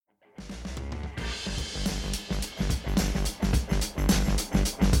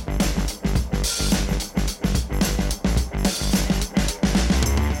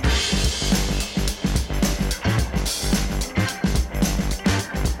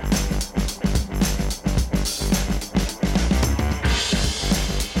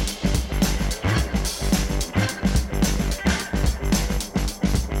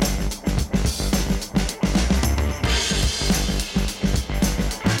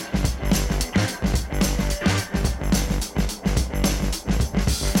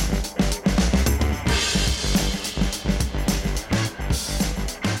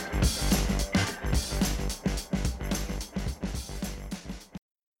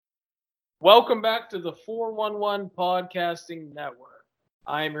Welcome back to the 411 Podcasting Network.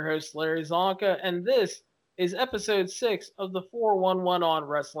 I am your host, Larry Csonka, and this is episode 6 of the 411 on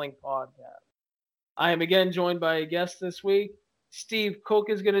Wrestling podcast. I am again joined by a guest this week. Steve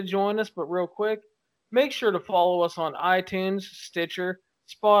Cook is going to join us, but real quick, make sure to follow us on iTunes, Stitcher,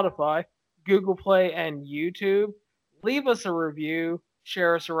 Spotify, Google Play, and YouTube. Leave us a review,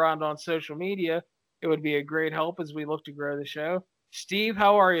 share us around on social media. It would be a great help as we look to grow the show. Steve,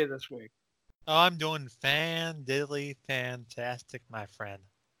 how are you this week? Oh, I'm doing fantastic, my friend.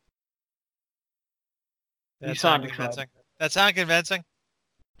 You sound convincing. That sound convincing.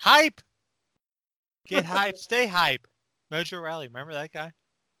 Hype! Get hype. Stay hype. Mojo Raleigh, remember that guy?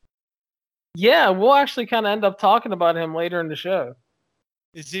 Yeah, we'll actually kind of end up talking about him later in the show.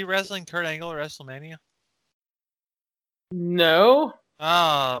 Is he wrestling Kurt Angle at WrestleMania? No.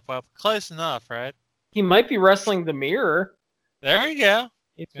 Oh, well, close enough, right? He might be wrestling the mirror. There you go.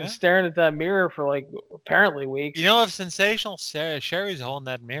 He's been staring at that mirror for apparently weeks. You know, if Sensational Sherry's holding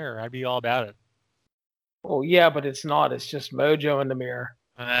that mirror, I'd be all about it. Oh yeah, but it's not. It's just Mojo in the mirror.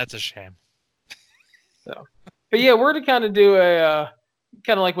 That's a shame. So, but yeah, we're to kind of do a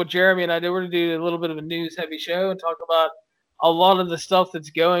kind of like what Jeremy and I did. We're to do a little bit of a news-heavy show and talk about a lot of the stuff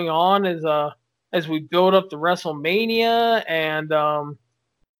that's going on as we build up the WrestleMania, and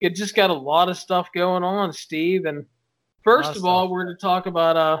it just got a lot of stuff going on, Steve. And first of all, we're going to talk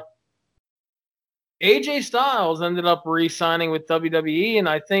about AJ Styles ended up re-signing with WWE, and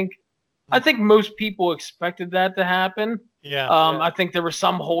I think most people expected that to happen. Yeah. I think there was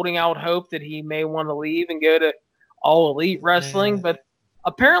some holding out hope that he may want to leave and go to All Elite Wrestling, but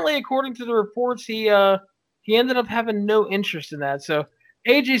apparently, according to the reports, he ended up having no interest in that. So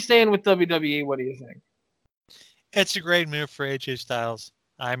AJ staying with WWE. What do you think? It's a great move for AJ Styles.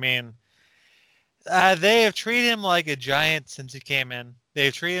 I mean, they have treated him like a giant since he came in.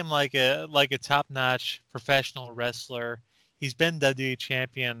 They've treated him like a top-notch professional wrestler. He's been WWE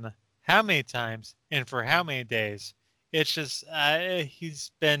champion how many times and for how many days? It's just he's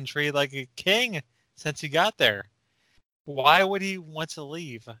been treated like a king since he got there. Why would he want to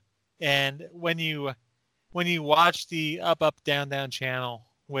leave? And when you watch the Up Up Down Down channel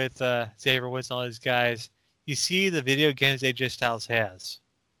with Xavier Woods and all these guys, you see the video games AJ Styles has.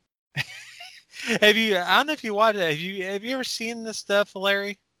 I don't know if you watch it. Have you ever seen this stuff,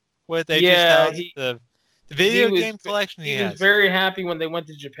 Larry? With AJ Styles, the video game collection he has. He was very happy when they went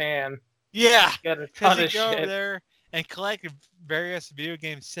to Japan. Yeah, got a ton of go shit over there and collect various video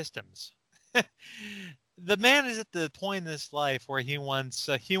game systems. The man is at the point in his life where he wants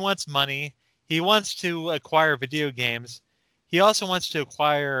money. He wants to acquire video games. He also wants to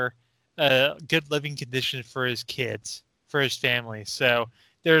acquire a good living condition for his kids, for his family. So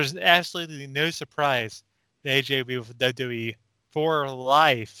there's absolutely no surprise that AJ will be with WWE for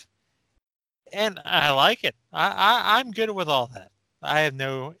life. And I like it. I'm good with all that. I have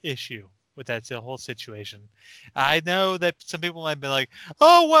no issue with that whole situation. I know that some people might be like,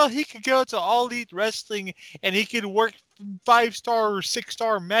 oh, well, he could go to All Elite Wrestling and he could work 5-star or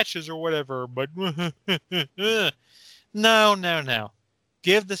 6-star matches or whatever. But no.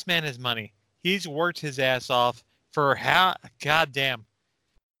 Give this man his money. He's worked his ass off for goddamn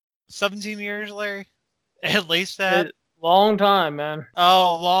 17 years, Larry? At least that? Long time, man.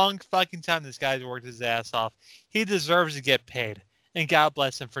 Oh, long fucking time this guy's worked his ass off. He deserves to get paid. And God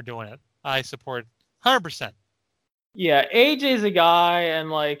bless him for doing it. I support 100%. Yeah, AJ's a guy,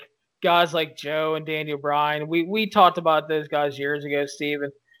 and guys like Joe and Daniel Bryan, we talked about those guys years ago, Steve.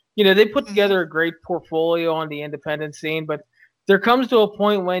 And, they put together a great portfolio on the independent scene, but there comes to a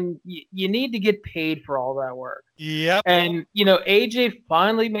point when you need to get paid for all that work. Yep. And, AJ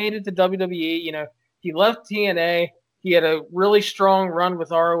finally made it to WWE. He left TNA. He had a really strong run with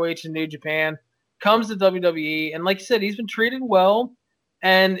ROH in New Japan. Comes to WWE, and like you said, he's been treated well.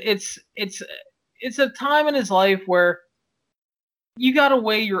 And it's a time in his life where you got to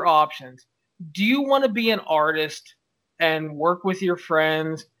weigh your options. Do you want to be an artist and work with your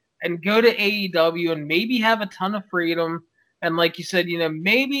friends and go to AEW and maybe have a ton of freedom? And like you said,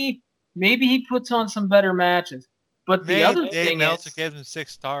 maybe he puts on some better matches. But the other thing Meltzer gives him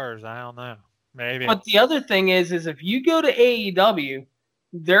 6 stars. I don't know. Maybe. But the other thing is if you go to AEW,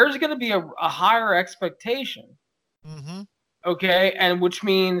 there's going to be a higher expectation. Mm-hmm. Okay, and which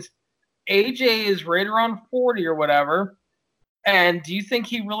means AJ is right around 40 or whatever. And do you think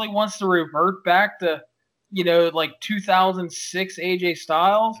he really wants to revert back to, 2006 AJ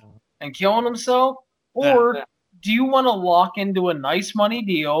Styles and killing himself? Or do you want to lock into a nice money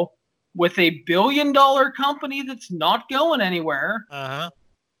deal with a billion-dollar company that's not going anywhere? Uh-huh.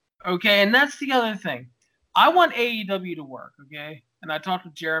 Okay, and that's the other thing. I want AEW to work, okay? and I talked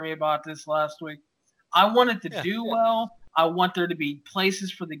with Jeremy about this last week. I want it to do well. I want there to be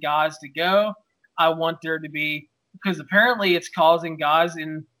places for the guys to go. I want there to be, because apparently it's causing guys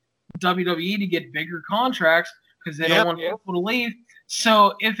in WWE to get bigger contracts because they don't want people to leave.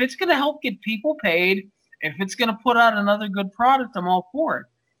 So if it's going to help get people paid, if it's going to put out another good product, I'm all for it.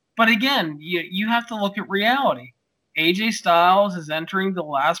 But again, you have to look at reality. AJ Styles is entering the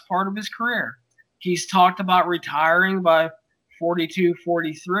last part of his career. He's talked about retiring by 42,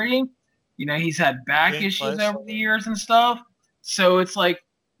 43. You know, he's had back issues over the years and stuff. So it's like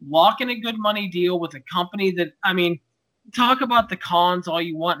locking a good money deal with a company that, I mean, talk about the cons all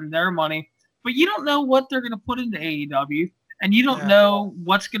you want and their money, but you don't know what they're going to put into AEW, and you don't know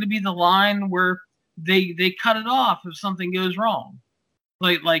what's going to be the line where they cut it off if something goes wrong.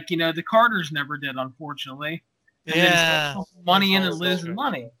 Like you know, the Carters never did, unfortunately. And then money in and losing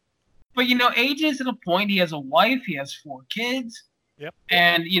money. But, you know, AJ's at a point, he has a wife, he has 4 kids. Yep.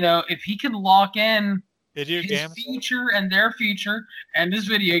 And, you know, if he can lock in his games. future and their future and his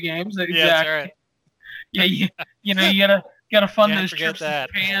video games. Exactly. That's right. Yeah, you know, you gotta fund those trips to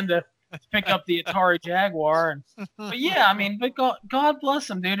Japan to pick up the Atari Jaguar. But yeah, I mean, but God bless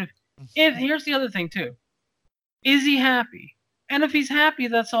him, dude. Here's the other thing too. Is he happy? And if he's happy,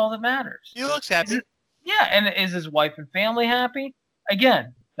 that's all that matters. He looks happy. And is his wife and family happy?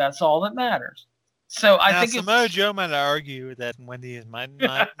 Again, that's all that matters. So I think Samoa Joe might argue that Wendy might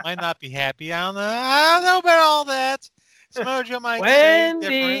not be happy. I don't know about all that. Samoa Joe might say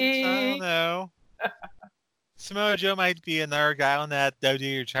different. I don't know. Samoa Joe might be another guy on that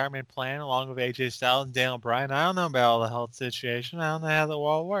WWE retirement plan along with AJ Styles and Daniel Bryan. I don't know about all the health situation. I don't know how the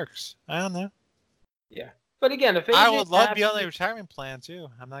world works. I don't know. Yeah. But again, if AJ's I would love to be on the retirement plan too.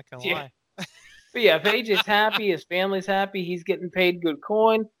 I'm not going to lie. But yeah, if AJ's happy, his family's happy, he's getting paid good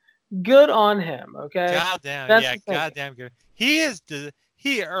coin. Good on him, okay? Goddamn good. He has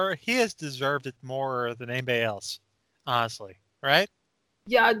deserved it more than anybody else, honestly, right?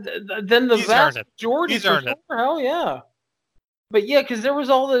 Yeah, then the vast majority. He's earned it. Hell yeah. But yeah, because there was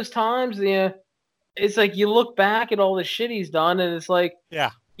all those times, it's like you look back at all the shit he's done, and it's like,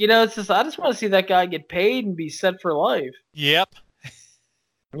 you know, it's just I just want to see that guy get paid and be set for life. Yep.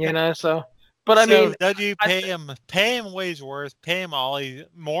 You know, so. But I mean, you pay him what he's worth, pay him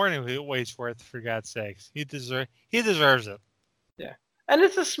more than what he's worth, for God's sakes. He deserves it. Yeah. And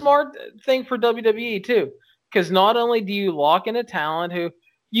it's a smart thing for WWE too. Because not only do you lock in a talent who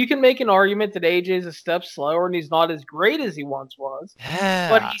you can make an argument that AJ is a step slower and he's not as great as he once was.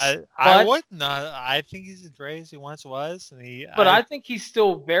 Yeah, I would not. I think he's as great as he once was. I think he's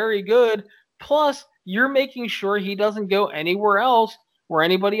still very good. Plus, you're making sure he doesn't go anywhere else where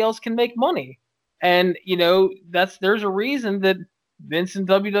anybody else can make money. And, you know, there's a reason that Vince and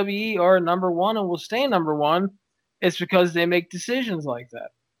WWE are number one and will stay number one. It's because they make decisions like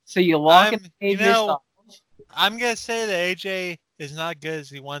that. So you lock in AJ Styles. I'm going to say that AJ is not good as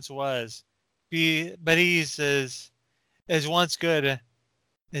he once was, but he's as once good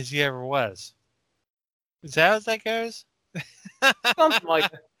as he ever was. Is that how that goes? Something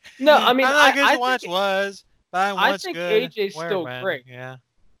like that. No, I mean, I'm not good as once was. I think AJ's still great. Yeah.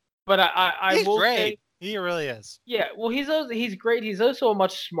 But I will say he really is. Yeah, well, he's great. He's also a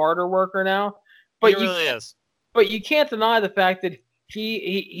much smarter worker now. But he really is. But you can't deny the fact that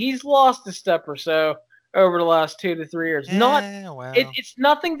he's lost a step or so over the last 2 to 3 years. It's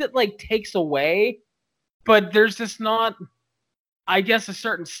nothing that like takes away, but there's just not, I guess, a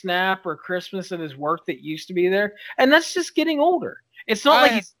certain snap or crispness in his work that used to be there, and that's just getting older. It's not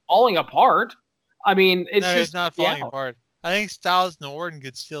like he's falling apart. I mean, he's not falling apart. I think Styles and Orton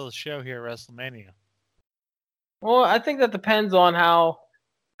could steal the show here at WrestleMania. Well, I think that depends on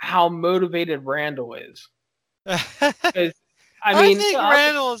how motivated Randall is. I think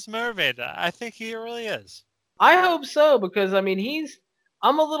Randall is motivated. I think he really is. I hope so, because I mean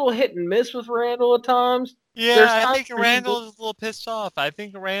I'm a little hit and miss with Randall at times. Yeah, I think Randall is a little pissed off. I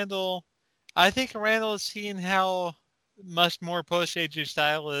think Randall is seeing how much more push AJ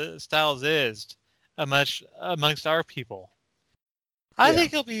Styles is amongst our people. I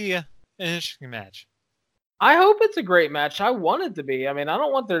think it'll be an interesting match. I hope it's a great match. I want it to be. I mean, I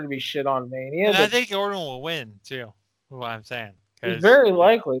don't want there to be shit on Mania. And I think Orton will win too. What I'm saying. It's very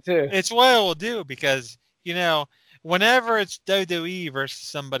likely too. It's what it will do because, you know, whenever it's WWE versus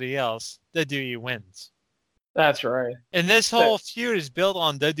somebody else, WWE wins. That's right. And this whole feud is built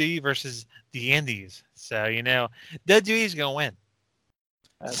on WWE versus the Indies. So, you know, WWE's going to win.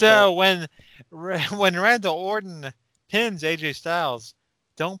 That's right. When Randall Orton pins AJ Styles,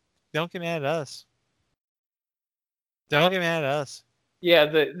 don't get mad at us. Don't get mad at us. Yeah,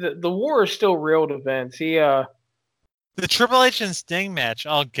 the war is still real to Vince. The Triple H and Sting match.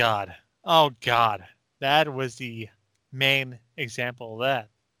 Oh God. That was the main example of that.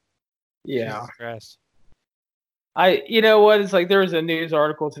 Yeah. Jesus Christ. You know what? It's like there was a news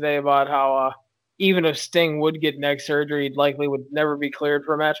article today about how even if Sting would get neck surgery, he likely would never be cleared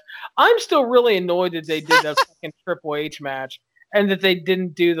for a match. I'm still really annoyed that they did that fucking Triple H match and that they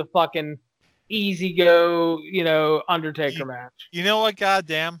didn't do the fucking easy go, Undertaker match. You know what?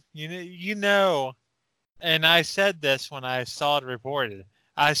 Goddamn. You know. And I said this when I saw it reported.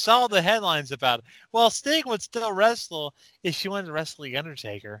 I saw the headlines about it. Well, Sting would still wrestle if she wanted to wrestle the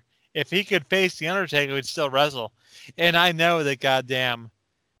Undertaker. If he could face the Undertaker, he would still wrestle. And I know that goddamn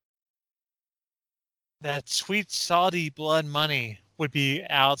that sweet Saudi blood money would be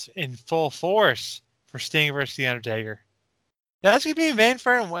out in full force for Sting versus the Undertaker. That's gonna be a main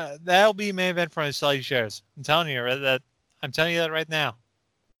event. That'll be a main event for the Saudi shows. I'm telling you that. I'm telling you that right now.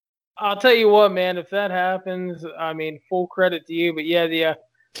 I'll tell you what, man. If that happens, I mean, full credit to you. But yeah,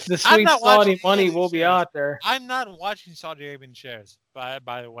 the sweet Saudi money will be out there. I'm not watching Saudi Arabian shows. By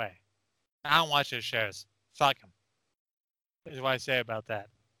the way, I don't watch those shows. Fuck them. Is what I say about that.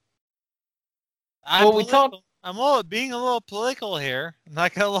 I'm being a little political here. I'm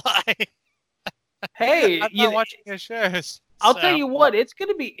not gonna lie. Hey, I'm not watching those shows. I'll tell you what. It's going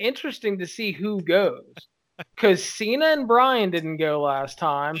to be interesting to see who goes. Because Cena and Bryan didn't go last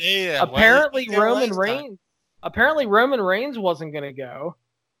time. Yeah, apparently Roman Reigns. Apparently Roman Reigns wasn't going to go.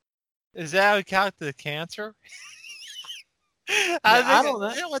 Is that how he caught the cancer? I don't know.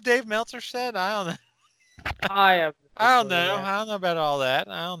 You know what Dave Meltzer said? I don't know. I don't know. I don't know about all that.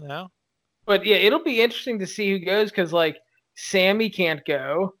 I don't know. But yeah, it'll be interesting to see who goes because like Sammy can't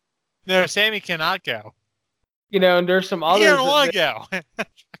go. No, Sammy cannot go. And there's some others. He doesn't want to go.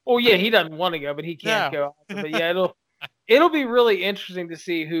 Oh yeah, he doesn't want to go, but he can't go. But yeah, it'll be really interesting to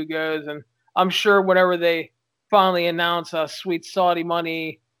see who goes, and I'm sure whenever they finally announce Sweet Saudi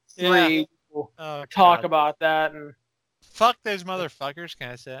Money 3, we'll talk about that. And fuck those motherfuckers.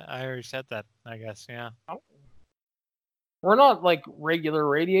 Can I say? I already said that. I guess. Yeah. We're not like regular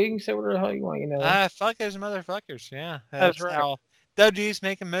radio. You can say whatever the hell you want. Fuck those motherfuckers. Yeah, that's right. How WWE's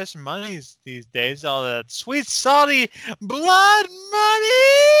making most money these days. All that sweet Saudi blood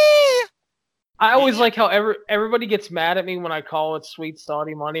money. I always like how everybody gets mad at me when I call it Sweet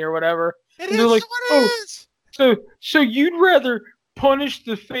Saudi Money or whatever. It is like, what it is. So you'd rather punish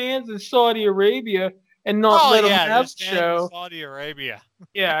the fans in Saudi Arabia and not let them have the show? Saudi Arabia.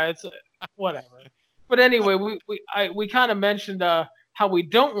 Yeah, it's whatever. But anyway, we kind of mentioned how we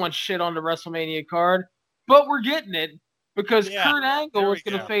don't want shit on the WrestleMania card, but we're getting it because Kurt Angle is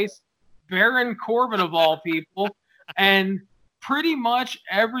going to face Baron Corbin of all people, and pretty much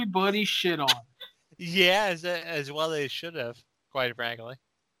everybody shit on. Yeah, as well they should have, quite frankly.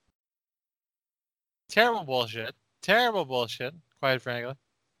 Terrible bullshit, quite frankly.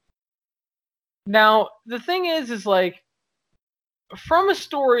 Now the thing is like, from a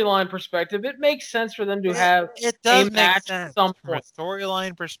storyline perspective, it makes sense for them to have a match at some point. From a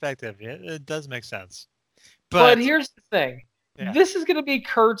storyline perspective, it does make sense. But here's the thing. Yeah. This is going to be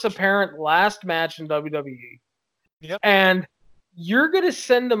Kurt's apparent last match in WWE. Yep. And you're going to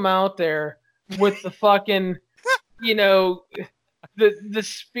send him out there with the fucking, the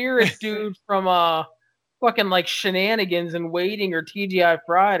spirit dude from fucking like Shenanigans and Waiting or TGI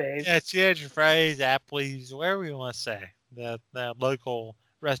Fridays. Yeah, TGI Fridays, Applebee's, wherever you want to say. That local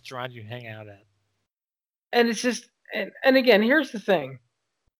restaurant you hang out at. And it's just, and again, here's the thing.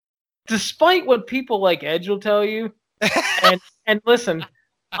 Despite what people like Edge will tell you, and listen,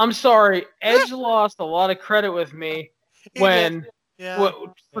 I'm sorry, Edge lost a lot of credit with me for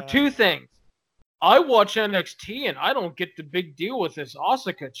two things. I watch NXT and I don't get the big deal with this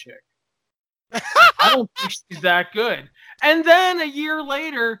Asuka chick. I don't think she's that good. And then a year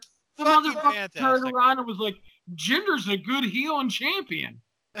later, the motherfucker turned around and was like, Jinder's a good heel and champion.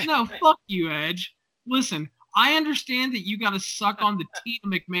 No, fuck you, Edge. Listen, I understand that you got to suck on the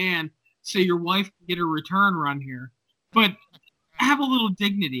Tina McMahon so your wife can get a return run here. But have a little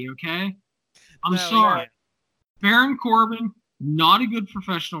dignity, okay? I'm sorry. Yeah. Baron Corbin, not a good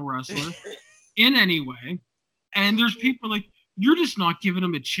professional wrestler in any way. And there's people like, you're just not giving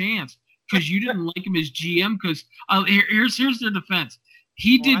him a chance because you didn't like him as GM because here's their defense.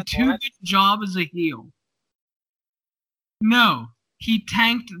 He did too good a job as a heel. No, he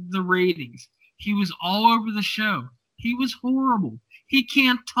tanked the ratings. He was all over the show. He was horrible. He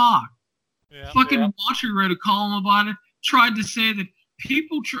can't talk. Fucking Watcher wrote a column about it. Tried to say that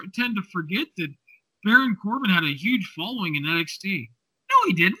people tend to forget that Baron Corbin had a huge following in NXT. No,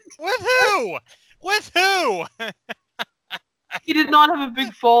 he didn't. With who? With who? He did not have a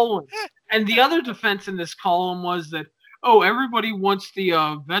big following. And the other defense in this column was that oh, everybody wants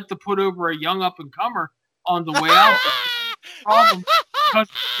the vet to put over a young up-and-comer on the way out. Problem because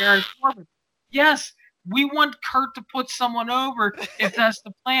of Baron Corbin. Yes, we want Kurt to put someone over if that's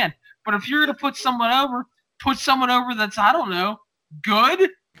the plan. But if you're going to put someone over that's, I don't know, good?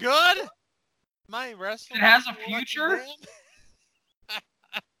 Good? My wrestling. It has a future?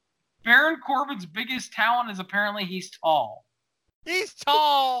 Baron Corbin's biggest talent is apparently he's tall. He's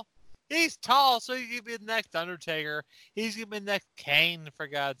tall. He's tall, so he could be the next Undertaker. He's going to be the next Kane, for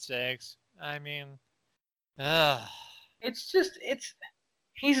God's sakes. I mean,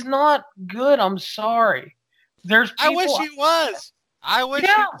 he's not good. I'm sorry. I wish he was. I wish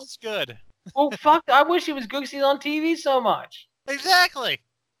he was good. Well, fuck, I wish he was good because he's on TV so much. Exactly.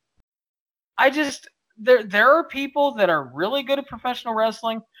 There are people that are really good at professional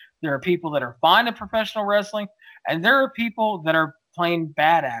wrestling. There are people that are fine at professional wrestling. And there are people that are plain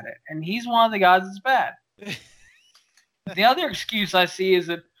bad at it. And he's one of the guys that's bad. The other excuse I see is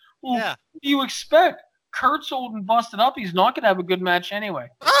that, what do you expect? Kurt's old and busted up. He's not going to have a good match anyway.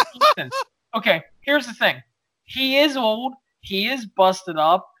 Listen, okay, here's the thing. He is old. He is busted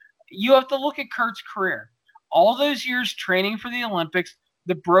up. You have to look at Kurt's career. All those years training for the Olympics,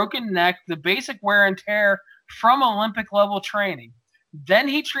 the broken neck, the basic wear and tear from Olympic-level training. Then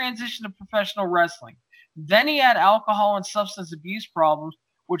he transitioned to professional wrestling. Then he had alcohol and substance abuse problems,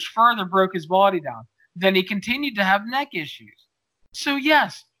 which further broke his body down. Then he continued to have neck issues. So,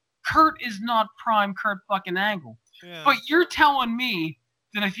 yes, Kurt is not prime Kurt fucking Angle. Yeah. But you're telling me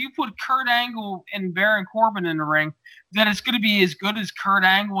that if you put Kurt Angle and Baron Corbin in the ring, that it's going to be as good as Kurt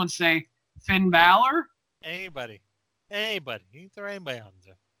Angle and, say, Finn Balor? Anybody. You can throw anybody on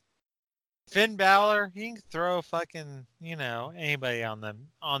there. Finn Balor, you can throw fucking, anybody on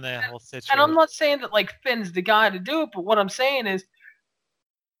that whole situation. And I'm not saying that, like, Finn's the guy to do it, but what I'm saying is,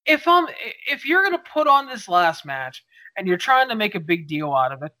 if you're going to put on this last match and you're trying to make a big deal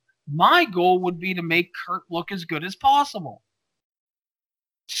out of it, my goal would be to make Kurt look as good as possible.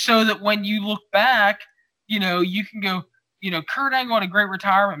 So that when you look back, you can go, Kurt Angle had a great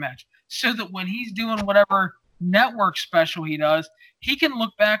retirement match. So that when he's doing whatever network special he does, he can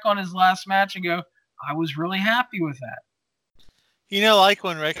look back on his last match and go, I was really happy with that. Like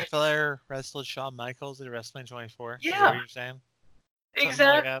when Ric Flair wrestled Shawn Michaels at WrestleMania 24? Yeah. Is that what you're saying?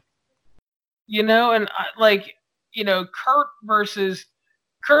 Exactly. Like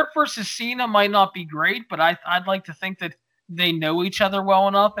Kurt versus Cena might not be great, but I'd like to think that they know each other well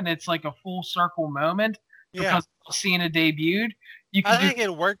enough, and it's like a full circle moment because Cena debuted. I think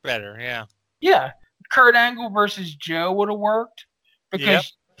it'd work better. Yeah. Yeah, Kurt Angle versus Joe would have worked because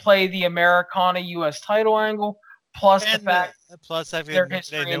you play the Americana U.S. title angle, plus the fact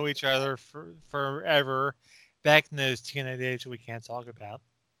they know each other forever. Back in those TNA days we can't talk about.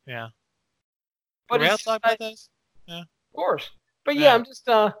 Yeah. But we have to talk about those? Yeah. Of course. But yeah, I'm just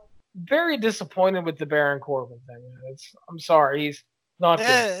very disappointed with the Baron Corbin thing. I'm sorry. He's not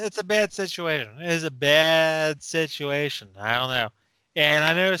good. It's a bad situation. It is a bad situation. I don't know. And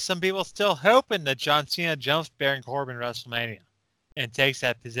I know some people still hoping that John Cena jumps Baron Corbin at WrestleMania and takes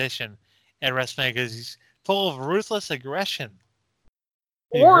that position at WrestleMania because he's full of ruthless aggression.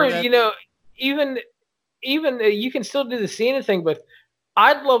 Or, even you can still do the Cena thing, but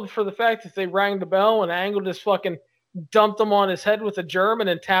I'd love for the fact that they rang the bell and Angle just fucking dumped him on his head with a German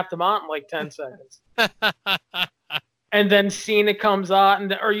and tapped him out in like 10 seconds. And then Cena comes out,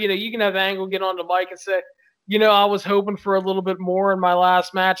 or you can have Angle get on the mic and say, I was hoping for a little bit more in my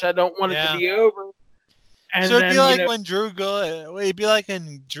last match. I don't want it to be over. And so it'd be like when Drew Gulak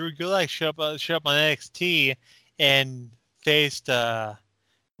showed up on NXT and faced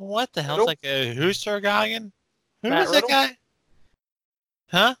what the hell's like a Hoostergagen? Who was that guy?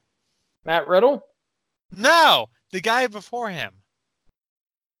 Huh? Matt Riddle? No, the guy before him.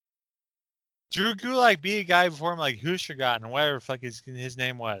 Drew Gulak beat a guy before him like Hoostergaten, whatever the fuck his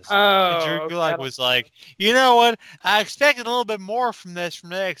name was. Oh, and Drew Gulak was like, you know what? I expected a little bit more from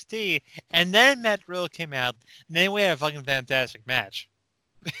NXT. And then Matt Riddle came out, and then we had a fucking fantastic match.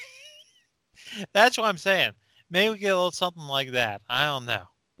 That's what I'm saying. Maybe we get a little something like that. I don't know.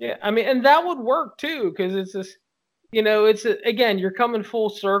 Yeah, I mean, and that would work too, because it's this, again, you're coming full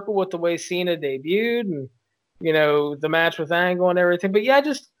circle with the way Cena debuted and, the match with Angle and everything. But yeah,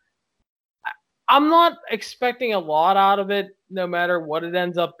 I'm not expecting a lot out of it, no matter what it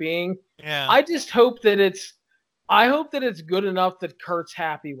ends up being. Yeah. I just hope that it's good enough that Kurt's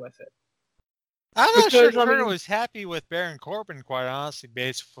happy with it. I'm not sure Kurt was happy with Baron Corbin, quite honestly,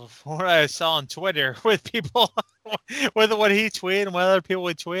 based on what I saw on Twitter with people, with what he tweeted and what other people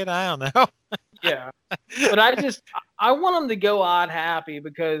would tweet. I don't know. Yeah. But I want him to go out happy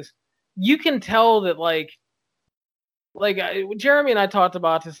because you can tell that, like, like Jeremy and I talked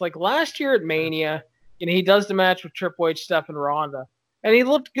about this. Like last year at Mania, he does the match with Triple H, Steph, and Ronda, and he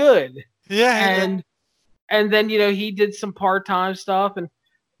looked good. Yeah. And then he did some part-time stuff, and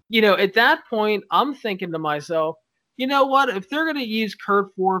at that point, I'm thinking to myself, you know what? If they're going to use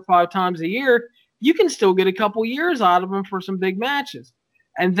Kurt 4 or 5 times a year, you can still get a couple years out of him for some big matches.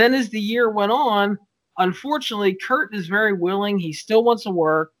 And then as the year went on, unfortunately, Kurt is very willing. He still wants to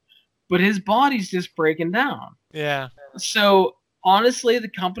work, but his body's just breaking down. Yeah. So honestly, the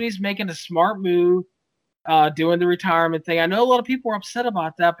company's making a smart move, doing the retirement thing. I know a lot of people are upset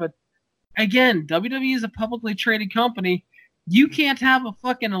about that, but again, WWE is a publicly traded company. You can't have a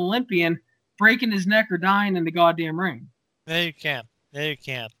fucking Olympian breaking his neck or dying in the goddamn ring. No, you can't. No, you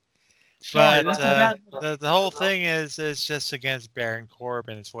can't. Sorry, But the whole thing is just against Baron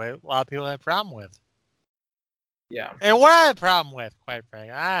Corbin. It's what a lot of people have a problem with. Yeah. And what I have a problem with, quite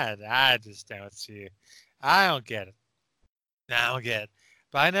frankly, I just don't see it. I don't get it. I don't get it.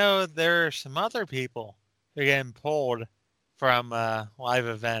 But I know there are some other people who are getting pulled from live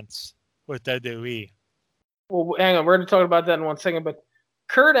events with WWE. Well, hang on. We're going to talk about that in 1 second. But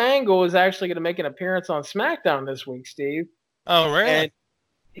Kurt Angle is actually going to make an appearance on SmackDown this week, Steve. Oh, really? And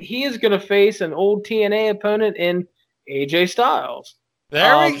he is going to face an old TNA opponent in AJ Styles.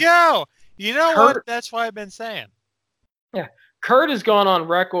 There we go. You know what? That's what I've been saying. Yeah. Kurt has gone on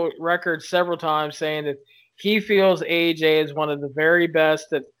record several times saying that he feels AJ is one of the very best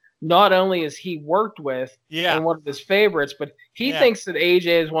that not only is he worked with and one of his favorites, but he thinks that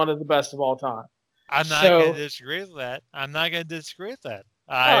AJ is one of the best of all time. I'm not going to disagree with that. I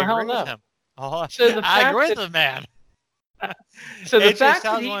agree with him. I agree with the man. So the AJ fact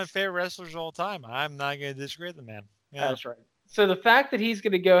Styles that is one of my favorite wrestlers of all time. I'm not going to disagree with the man. Yeah. That's right. So the fact that he's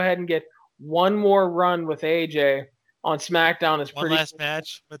going to go ahead and get one more run with AJ on SmackDown is pretty. One last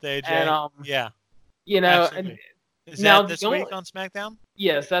match with AJ. And, yeah. And is that this week on SmackDown?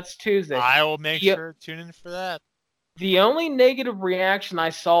 Yes, that's Tuesday. I will make sure to tune in for that. The only negative reaction I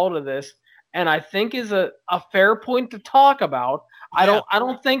saw to this, and I think is a fair point to talk about. Yeah. I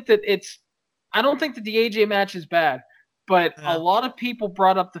don't think that the AJ match is bad, but a lot of people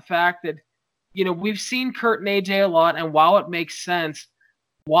brought up the fact that we've seen Kurt and AJ a lot, and while it makes sense,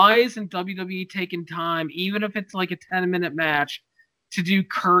 why isn't WWE taking time, even if it's like a 10-minute match, to do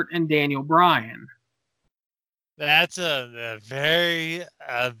Kurt and Daniel Bryan? That's a very,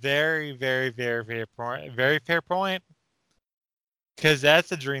 very, very, very fair point. Very fair point. Because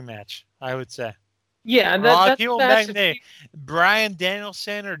that's a dream match, I would say. Yeah, and a lot of people back in the day, Bryan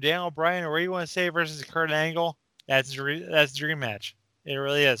Danielson or Daniel Bryan, or what you want to say, versus Kurt Angle, that's a dream match. It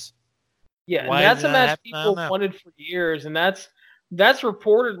really is. Yeah, and that's a match people wanted for years, and that's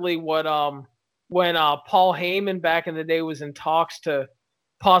reportedly what when Paul Heyman back in the day was in talks to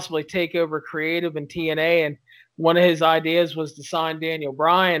possibly take over creative in TNA, and one of his ideas was to sign Daniel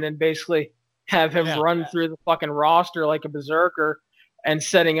Bryan and basically have him run through the fucking roster like a berserker and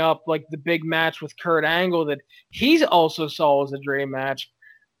setting up like the big match with Kurt Angle that he also saw as a dream match.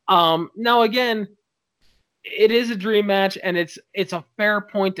 Now again, it is a dream match, and it's a fair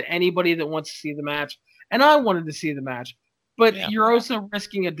point to anybody that wants to see the match. And I wanted to see the match. But you're also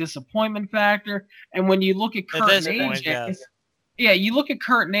risking a disappointment factor. And when you look at Kurt and AJ, you look at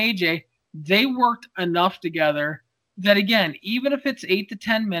Kurt and AJ, they worked enough together that, again, even if it's 8 to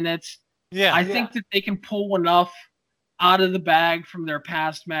 10 minutes, I think that they can pull enough out of the bag from their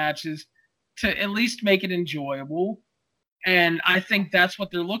past matches to at least make it enjoyable. And I think that's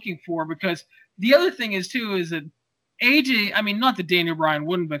what they're looking for, because the other thing is, too, is that AJ, I mean, not that Daniel Bryan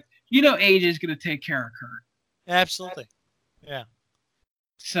wouldn't, but AJ is going to take care of Kurt. Absolutely. Yeah.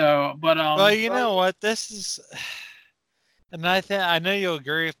 So, but well, you know what? This is, and I know you'll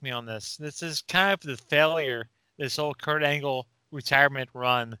agree with me on this. This is kind of the failure. This whole Kurt Angle retirement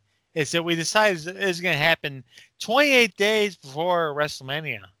run is that we decided it's going to happen 28 days before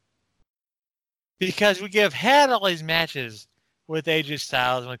WrestleMania, because we could have had all these matches with AJ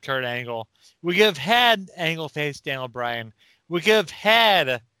Styles and with Kurt Angle. We could have had Angle face Daniel Bryan. We could have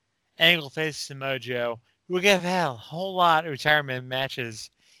had Angle face Samoa Joe. We could have had a whole lot of retirement matches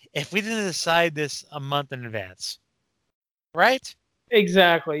if we didn't decide this a month in advance. Right?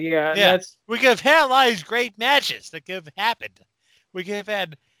 Exactly, yeah. We could have had a lot of these great matches that could have happened. We could have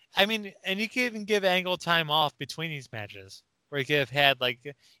had, I mean, and you could even give Angle time off between these matches, where you could have had, like,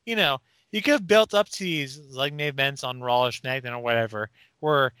 you could have built up to these, like, main events on Raw or SmackDown or whatever,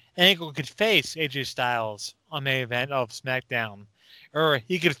 where Angle could face AJ Styles on main event of SmackDown. Or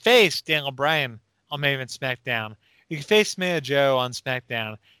he could face Daniel Bryan on main event SmackDown. He could face Samoa Joe on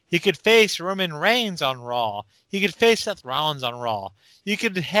SmackDown. He could face Roman Reigns on Raw. He could face Seth Rollins on Raw. You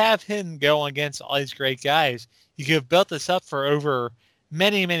could have him go against all these great guys. You could have built this up for over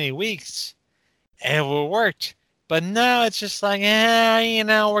many, many weeks, and it would have worked. But no, it's just like,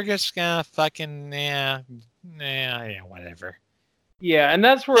 we're just gonna fucking, whatever. Yeah, and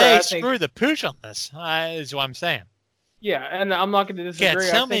that's where They I think screw the pooch on this, is what I'm saying. Yeah, and I'm not going to disagree.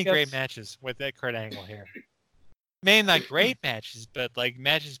 Yeah, so many great matches with that Kurt Angle here. Maybe not great matches, but like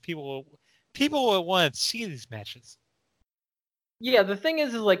matches people would want to see these matches. Yeah, the thing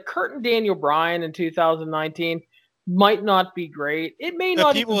is like Kurt and Daniel Bryan in 2019 might not be great. It may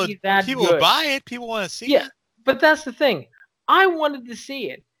not even be that people good. People buy it. People want to see it. But that's the thing. I wanted to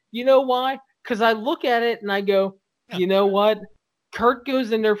see it. You know why? Because I look at it and I go, you know what? Kurt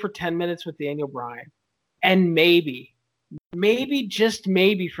goes in there for 10 minutes with Daniel Bryan. And maybe, just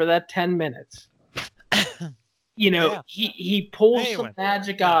maybe for that 10 minutes, he pulls some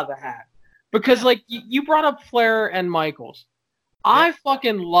magic out of the hat. Because, like, you brought up Flair and Michaels. I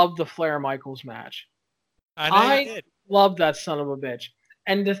fucking love the Flair-Michaels match. I love that son of a bitch.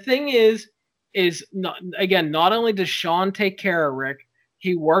 And the thing is not only does Shawn take care of Rick,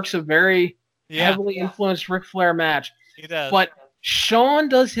 he works a very heavily influenced Ric Flair match. He does. But Shawn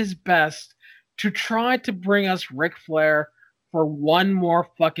does his best to try to bring us Ric Flair for one more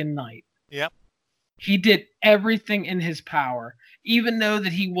fucking night. Yep. He did everything in his power, even though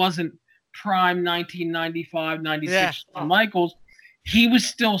that he wasn't prime 1995, 96 Michaels. He was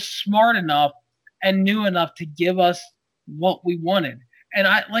still smart enough and knew enough to give us what we wanted. And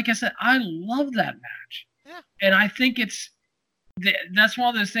like I said, I love that match. Yeah. And I think that's one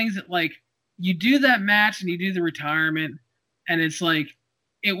of those things that, like, you do that match and you do the retirement, and it's like,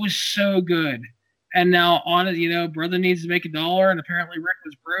 it was so good. And now on it, brother needs to make $1, and apparently Rick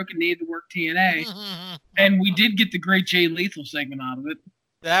was broke and needed to work TNA. And we did get the great Jay Lethal segment out of it.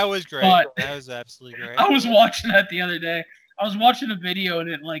 That was great. That was absolutely great. I was watching that the other day. I was watching a video and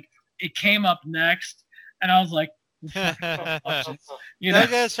it came up next, and I was like, That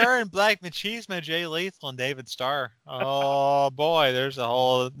guy's her and Black Machismo, Jay Lethal, and David Starr. Oh boy, there's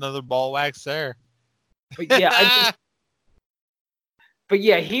another ball wax there. But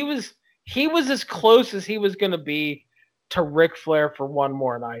yeah, he was as close as he was going to be to Ric Flair for one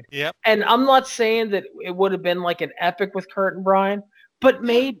more night. Yep. And I'm not saying that it would have been like an epic with Kurt and Bryan, but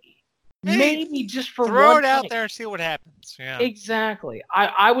maybe just for throw one it out night. there and see what happens. Yeah. Exactly.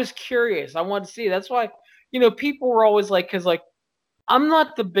 I was curious. I wanted to see. That's why, people were always like, because like, I'm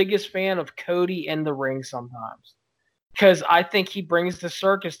not the biggest fan of Cody in the ring sometimes, because I think he brings the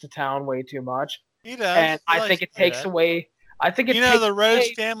circus to town way too much. He does. And I think it takes away. I think it takes the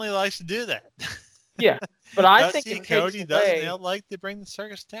Rhodes family likes to do that. Yeah, but I think it Cody takes away. They like to bring the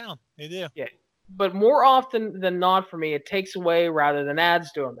circus to town. They do. Yeah, but more often than not, for me, it takes away rather than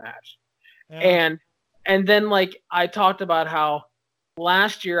adds to a match. Yeah. And then, like, I talked about how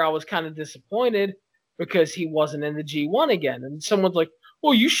last year I was kind of disappointed because he wasn't in the G1 again. And someone's like,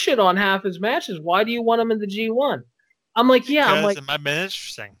 well, you shit on half his matches. Why do you want him in the G1? I'm like, yeah. Because it might have been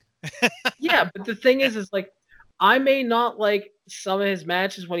interesting. Yeah, but the thing is like, I may not like some of his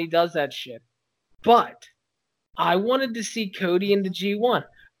matches when he does that shit, but I wanted to see Cody in the G1.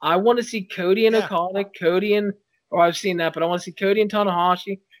 I want to see Cody and Okada, I've seen that, but I want to see Cody and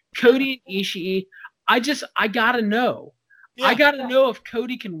Tanahashi, Cody and Ishii. I gotta know. Yeah. I gotta know if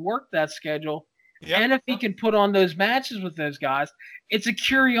Cody can work that schedule and if he can put on those matches with those guys. It's a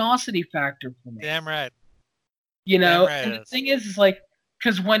curiosity factor for me. Damn right. And the thing is like,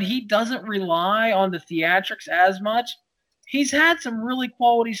 because when he doesn't rely on the theatrics as much, he's had some really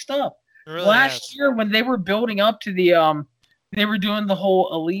quality stuff. Really Last year, when they were building up to the they were doing the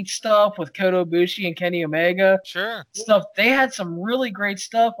whole elite stuff with Kota Ibushi and Kenny Omega. Sure. Stuff. They had some really great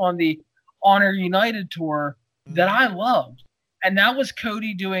stuff on the Honor United tour that I loved. And that was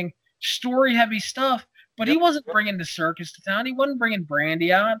Cody doing story-heavy stuff, but he wasn't bringing the circus to town. He wasn't bringing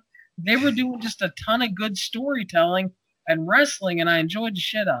Brandy out. They were doing just a ton of good storytelling and wrestling, and I enjoyed the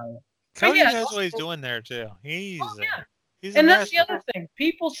shit out of it. Cody knows what he's doing there, too. He's and that's the other thing.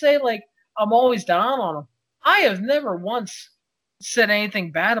 People say, like, I'm always down on him. I have never once said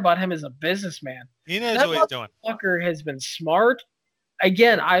anything bad about him as a businessman. He knows what he's doing. That motherfucker has been smart.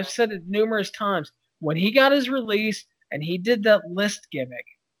 Again, I've said it numerous times. When he got his release and he did that list gimmick,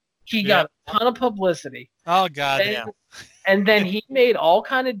 he got a ton of publicity. Oh, God, And then he made all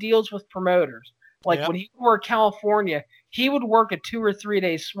kind of deals with promoters. Like when he would work California, he would work a 2 or 3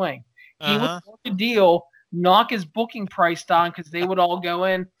 day swing. He would work a deal, knock his booking price down because they would all go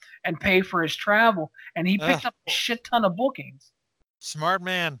in and pay for his travel. And he picked up a shit ton of bookings. Smart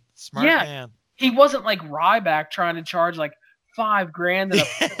man. Smart man. He wasn't like Ryback trying to charge like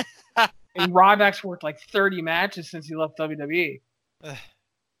 $5,000. And Ryback's worked like 30 matches since he left WWE.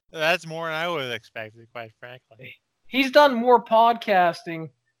 That's more than I would have expected, quite frankly. He's done more podcasting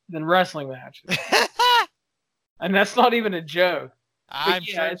than wrestling matches, and that's not even a joke. But I'm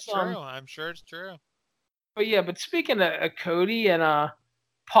yeah, sure it's true. I'm sure it's true. but speaking of Cody and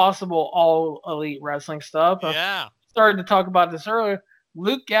possible all elite wrestling stuff, Yeah. started to talk about this earlier.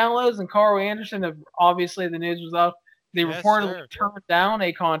 Luke Gallows and Karl Anderson have obviously the news was out. They Yes, reportedly sir. turned down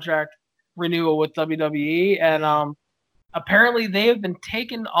a contract renewal with WWE, and apparently they have been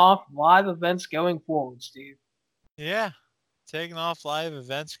taken off live events going forward, Steve. Yeah. Taking off live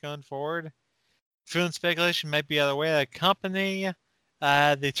events going forward. Fueling speculation might be other way. The company,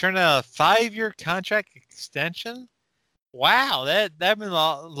 they turned out a 5-year contract extension. Wow, that been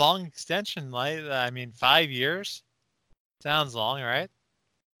a long extension. Like, 5 years sounds long, right?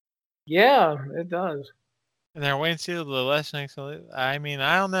 Yeah, it does. And they're waiting to see the listening. So I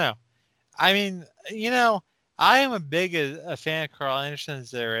don't know. I am a big a fan of Karl Anderson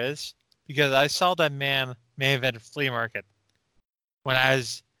as there is because I saw that man main event at Flea Market when I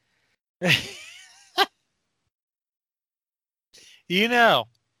was. You know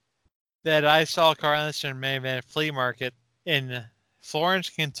that I saw Karl Anderson main event at Flea Market in Florence,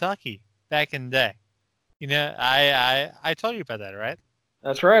 Kentucky back in the day. You know, I told you about that, right?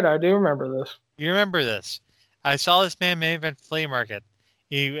 That's right. I do remember this. You remember this? I saw this man main event Flea Market.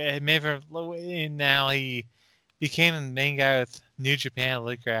 He now he became the main guy with New Japan,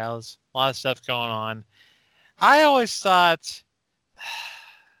 Luke Gallows, a lot of stuff going on. I always thought,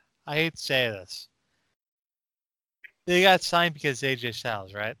 I hate to say this, they got signed because AJ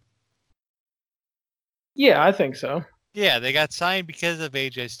Styles, right? Yeah, I think so. Yeah, they got signed because of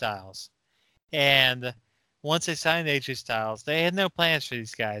AJ Styles. And once they signed AJ Styles, they had no plans for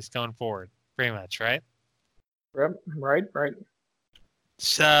these guys going forward, pretty much, right? Yep, right.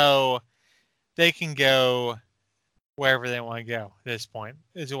 So they can go wherever they want to go at this point,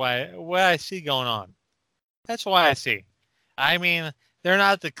 is what I see going on. That's why I see. They're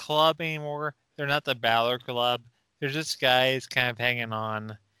not the club anymore. They're not the Balor Club. They're just guys kind of hanging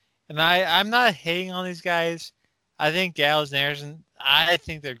on. And I'm not hating on these guys. I think Gallows and Anderson, I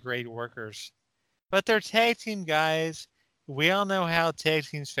think they're great workers. But they're tag team guys. We all know how tag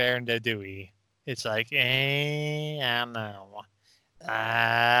teams fare in WWE. It's like, I don't know.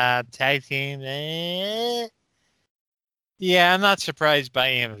 Tag team, Yeah, I'm not surprised by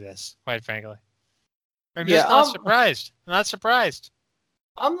any of this, quite frankly. I'm just not surprised. I'm not surprised.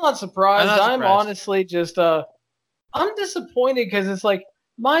 I'm not surprised. I'm honestly just I'm disappointed because it's like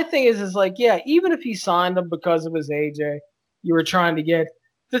my thing is like, yeah, even if he signed him because of his AJ, you were trying to get.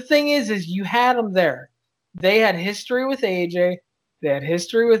 The thing is you had him there. They had history with AJ, they had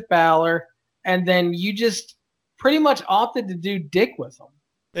history with Balor, and then you just pretty much opted to do dick with them.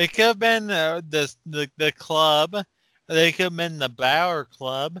 They could have been the club. They could have been the Balor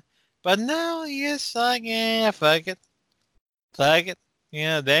Club. But no, you just like, yeah, fuck it. Fuck it.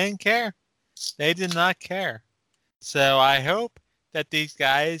 They didn't care. They did not care. So I hope that these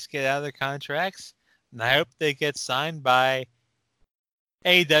guys get out of their contracts, and I hope they get signed by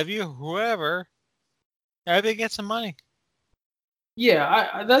AEW, whoever. I hope they get some money.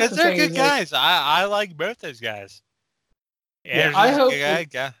 Yeah, that's the they're thing. Good guys. I like both those guys. Yeah, I hope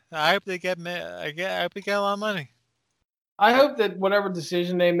I hope they get a lot of money. I hope that whatever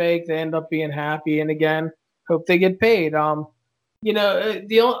decision they make, they end up being happy, and again, hope they get paid. I'm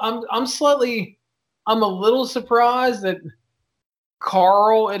a little surprised that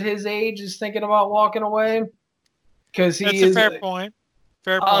Karl at his age is thinking about walking away because That's a fair point.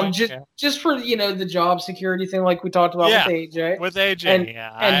 Fair point. Just for the job security thing, like we talked about with AJ. With AJ,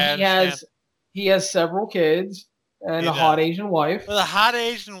 and he has several kids and a hot Asian wife. With a hot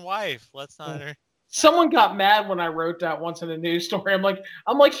Asian wife. Let's not. Someone got mad when I wrote that once in a news story. I'm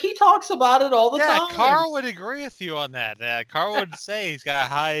like, he talks about it all the time. Yeah, Karl would agree with you on that. Karl would say he's got a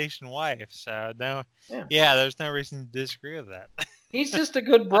hot Asian wife. So no, there's no reason to disagree with that. He's just a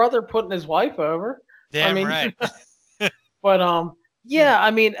good brother putting his wife over. Damn right. But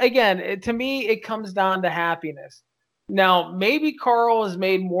again, to me, it comes down to happiness. Now, maybe Karl has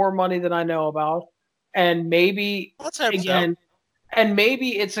made more money than I know about, and maybe and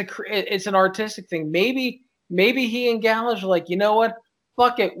maybe it's an artistic thing. Maybe he and Gallows are like, you know what?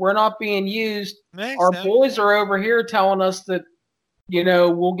 Fuck it, we're not being used. Our boys are over here telling us that,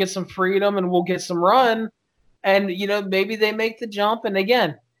 we'll get some freedom and we'll get some run, and maybe they make the jump. And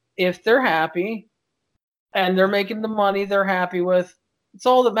again, if they're happy and they're making the money they're happy with, it's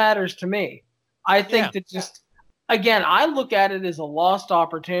all that matters to me. I think that I look at it as a lost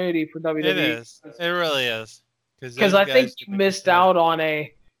opportunity for WWE. It is. It really is. Because I think you missed out on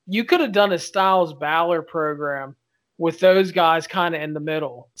you could have done a Styles Balor program with those guys kind of in the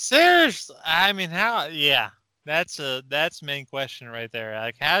middle. Seriously, I mean, how? Yeah, that's the main question right there.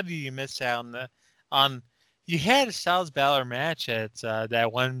 Like, how do you miss out on? You had a Styles Balor match at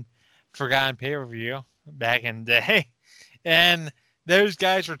that one forgotten pay-per-view back in the day, and those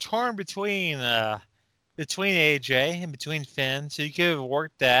guys were torn between AJ and between Finn, so you could have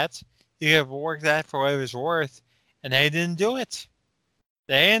worked that. You could have worked that for what it was worth, and they didn't do it.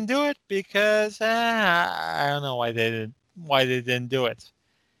 They didn't do it because I don't know why they didn't. Why they didn't do it.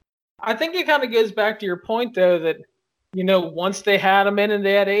 I think it kind of goes back to your point, though, that, once they had him in and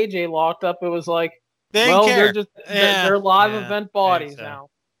they had AJ locked up, it was like, they're just they're live event bodies now.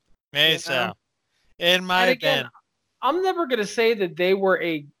 Maybe so. In my opinion. I'm never going to say that they were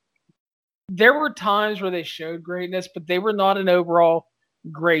there were times where they showed greatness, but they were not an overall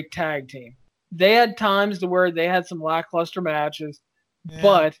great tag team. They had times to where they had some lackluster matches,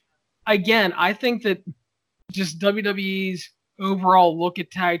 but again, I think that just WWE's overall look at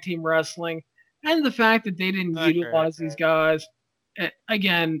tag team wrestling and the fact that they didn't utilize these guys,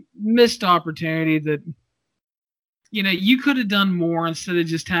 again, missed opportunity that, you could have done more instead of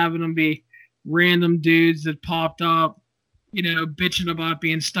just having them be random dudes that popped up, bitching about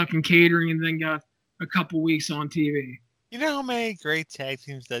being stuck in catering and then got a couple weeks on TV. You know how many great tag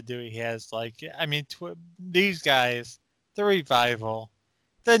teams that WWE has? Like, I mean, these guys, the Revival,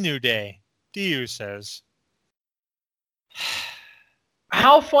 the New Day, the Usos.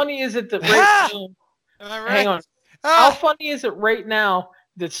 How funny is it that right now? Am I right? Hang on. How funny is it right now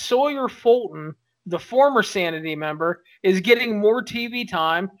that Sawyer Fulton, the former Sanity member, is getting more TV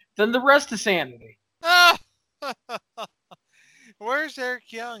time than the rest of Sanity? Where's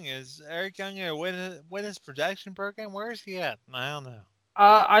Eric Young? Is Eric Young going to win his production program? Where is he at? I don't know.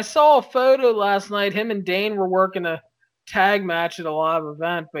 I saw a photo last night. Him and Dane were working a tag match at a live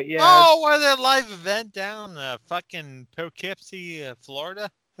event, but yeah. Oh, was it a live event down fucking Poughkeepsie, Florida?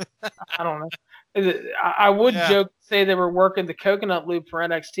 I don't know. I would joke say they were working the coconut loop for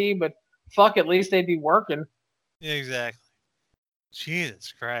NXT, but fuck, at least they'd be working. Yeah, exactly.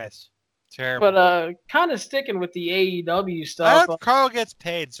 Jesus Christ. Terrible. But kind of sticking with the AEW stuff. I hope Karl gets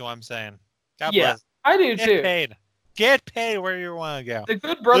paid, so I'm saying. God bless. I do Get too. Paid. Get paid where you want to go. The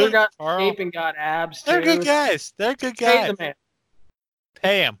good brother got shape and got abs too. They're good guys. They're good guys. Pay the man.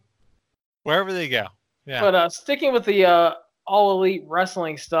 Pay them. Wherever they go. Yeah. But sticking with the All Elite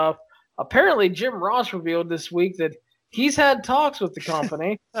Wrestling stuff, apparently Jim Ross revealed this week that he's had talks with the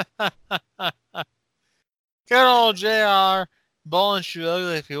company. Good old JR. Ball and shoe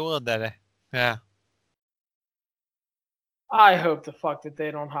ugly if you will, Daddy. Yeah. I hope the fuck that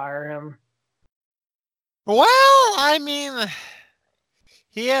they don't hire him. Well, I mean,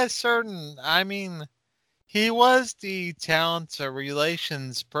 he has he was the talent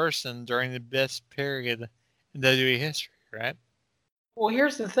relations person during the best period in WWE history, right? Well,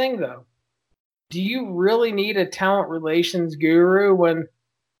 here's the thing, though. Do you really need a talent relations guru when,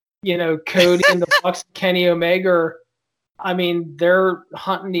 Cody and the Bucks, Kenny Omega they're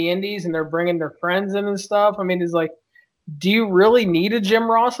hunting the indies and they're bringing their friends in and stuff? I mean, it's like, do you really need a Jim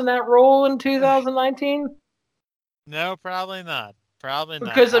Ross in that role in 2019? No, probably not. Probably not.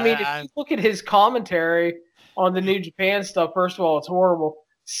 Because, if you look at his commentary on the New Japan stuff, first of all, it's horrible.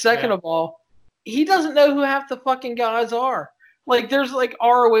 Second of all, he doesn't know who half the fucking guys are. Like, there's, like,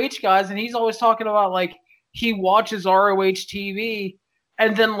 ROH guys, and he's always talking about, like, he watches ROH TV,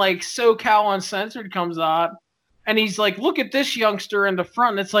 and then, like, SoCal Uncensored comes out, and he's like, look at this youngster in the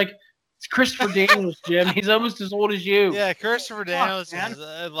front. And it's like, it's Christopher Daniels, Jim. He's almost as old as you. Yeah, Christopher Daniels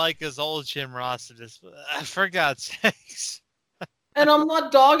is like as old as Jim Ross. For God's sakes. And I'm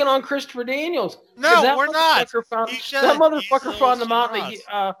not dogging on Christopher Daniels. No, we're not. That motherfucker found him out in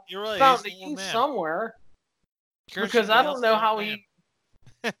the Fountain somewhere. Because I don't know how he.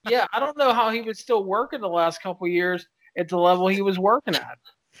 Yeah, I don't know how he was still working the last couple of years at the level he was working at.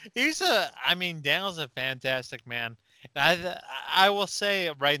 Daniel's a fantastic man. I will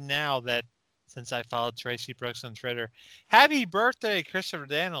say right now that since I followed Tracy Brooks on Twitter, happy birthday, Christopher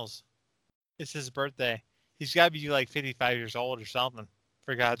Daniels. It's his birthday. He's got to be like 55 years old or something,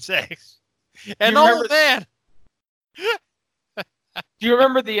 for God's sakes. An old man. Do you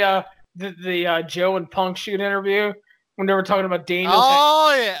remember the Joe and Punk shoot interview when they were talking about Daniels?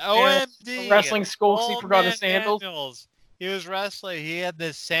 Oh, yeah. OMD. Wrestling school, so he forgot his sandals. Daniels. He was wrestling. He had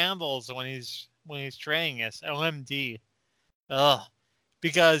the sandals when he's training us. OMD. Ugh.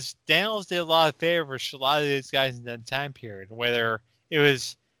 Because Daniels did a lot of favors to a lot of these guys in that time period, whether it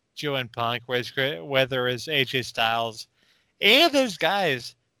was Joe and Punk, whether it was AJ Styles, and those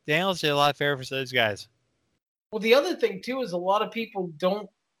guys. Daniels did a lot of favors to those guys. Well, the other thing, too, is a lot of people don't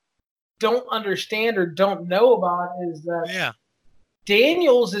don't understand or don't know about is that Yeah.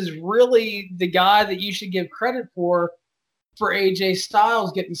 Daniels is really the guy that you should give credit for AJ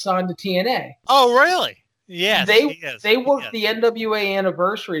Styles getting signed to TNA. Oh, really? Yes, They worked the NWA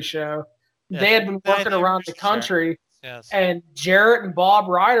anniversary show. Yes. They had been working around the country, and Jarrett and Bob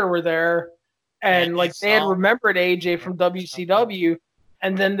Ryder were there, and like they had remembered AJ from WCW,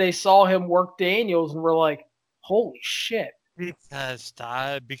 and then they saw him work Daniels and were like, "Holy shit!" Because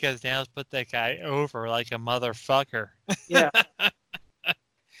Daniels put that guy over like a motherfucker. Yeah.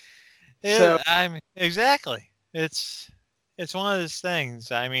 Exactly. It's one of those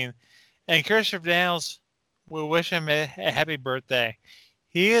things. I mean, and Christopher Daniels, we wish him a happy birthday.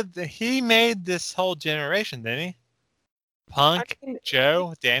 He made this whole generation, didn't he? Punk,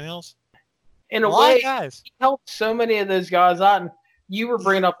 Joe, Daniels. In a way, guys. He helped so many of those guys out. And you were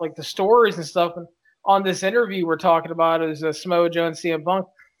bringing up like the stories and stuff. And on this interview we're talking about is Samoa Joe and CM Punk.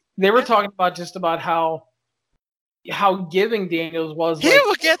 They were talking about just about how giving Daniels was. He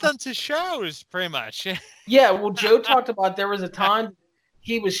would get them to shows, pretty much. Yeah, well, Joe talked about there was a time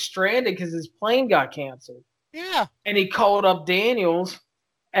he was stranded because his plane got canceled. Yeah. And he called up Daniels,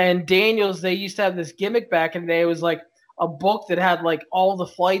 and Daniels, they used to have this gimmick back in the day. It was like a book that had like all the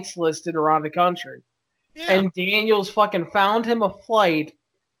flights listed around the country. Yeah. And Daniels fucking found him a flight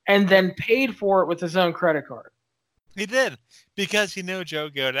and then paid for it with his own credit card. He did, because he knew Joe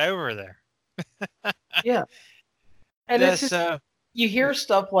got over there. Yeah. And it's just, you hear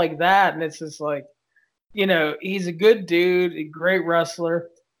stuff like that, and it's just like, you know, he's a good dude, a great wrestler.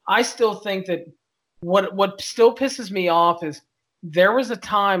 I still think that what still pisses me off is there was a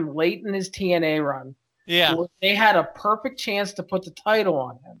time late in his TNA run where they had a perfect chance to put the title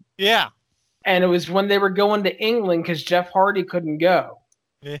on him. Yeah. And it was when they were going to England because Jeff Hardy couldn't go.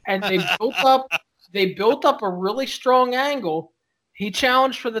 Yeah. And they built up a really strong angle. He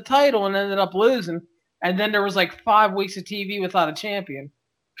challenged for the title and ended up losing. And then there was like 5 weeks of TV without a champion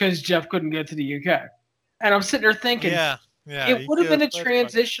because Jeff couldn't get to the UK. And I'm sitting there thinking, it would have been a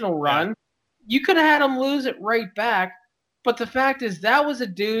transitional run. Yeah. You could have had him lose it right back. But the fact is, that was a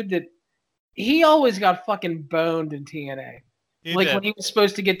dude that he always got fucking boned in TNA. When he was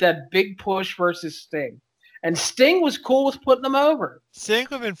supposed to get that big push versus Sting. And Sting was cool with putting him over. Sting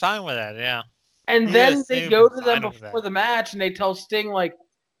would have been fine with that, yeah. And then they go to them before the match and they tell Sting, like,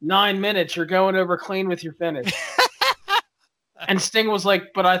 9 minutes, you're going over clean with your finish. And Sting was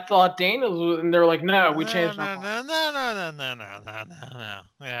like, but I thought Daniels was, and they're like, no, we changed our mind. No.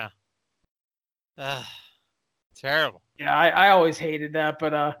 Yeah. Terrible. Yeah, I always hated that,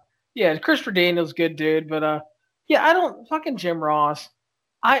 but yeah, Christopher Daniels, good dude, but yeah, I don't fucking Jim Ross.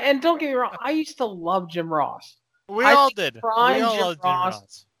 And don't get me wrong, I used to love Jim Ross. We all did. We all loved Jim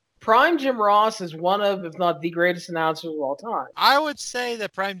Ross. Prime Jim Ross is one of, if not the greatest announcers of all time. I would say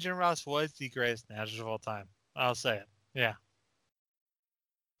that Prime Jim Ross was the greatest announcer of all time. I'll say it. Yeah.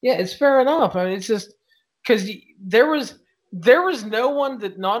 Yeah, it's fair enough. I mean, it's just because there was no one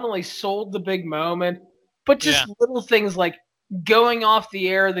that not only sold the big moment, but just little things like going off the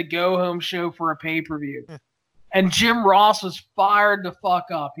air, the go-home show for a pay-per-view. And Jim Ross was fired the fuck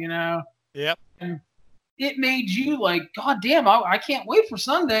up, you know? Yep. And it made you like, God damn, I can't wait for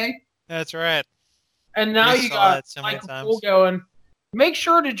Sunday. That's right. And now you got Michael Cole going, make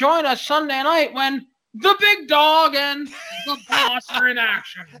sure to join us Sunday night when the big dog and the boss are in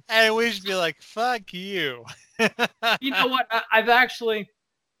action. And we should be like, fuck you. You know what? I've actually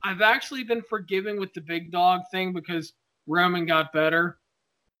been forgiving with the big dog thing because Roman got better.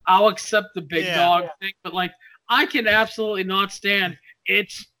 I'll accept the big dog thing, but like, I can absolutely not stand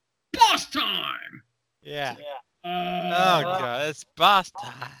it's boss time. Yeah. Oh god, it's boss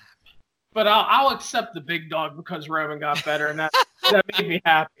time. But I'll accept the big dog because Roman got better, and that made me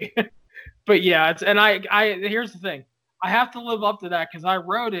happy. But yeah, I here's the thing, I have to live up to that because I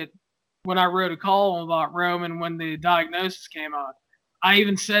wrote it when I wrote a column about Roman when the diagnosis came out. I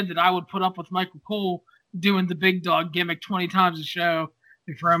even said that I would put up with Michael Cole doing the big dog gimmick 20 times a show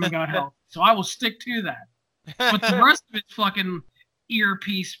if Roman got help. So I will stick to that. But the rest of it's fucking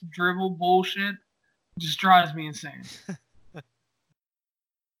earpiece dribble bullshit. Just drives me insane.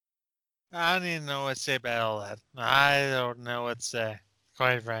 I don't even know what to say about all that. I don't know what to say,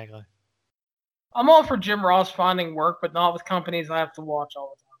 quite frankly. I'm all for Jim Ross finding work, but not with companies I have to watch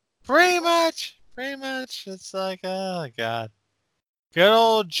all the time. Pretty much. It's like, oh god. Good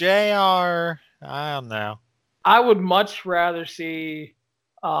old JR. I don't know. I would much rather see,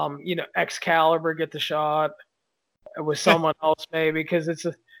 Excalibur get the shot with someone else maybe, because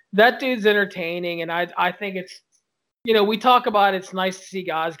that dude's entertaining, and I think it's, we talk about it's nice to see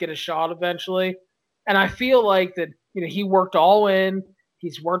guys get a shot eventually, and I feel like that, he worked all in.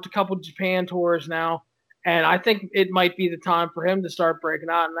 He's worked a couple of Japan tours now, and I think it might be the time for him to start breaking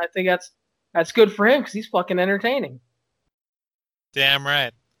out. And I think that's good for him because he's fucking entertaining. Damn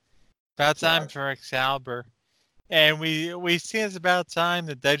right. About time for Excalibur. And we see it's about time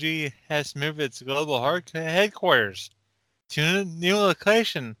that WWE has to move its global headquarters to a new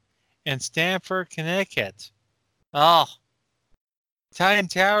location in Stamford, Connecticut. Oh, Titan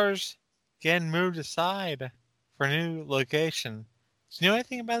Towers getting moved aside for a new location. Do you know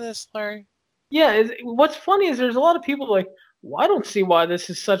anything about this, Larry? Yeah, what's funny is there's a lot of people like, well, I don't see why this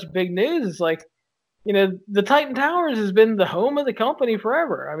is such big news. It's like, the Titan Towers has been the home of the company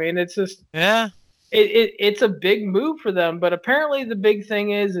forever. I mean, it's just it's a big move for them. But apparently, the big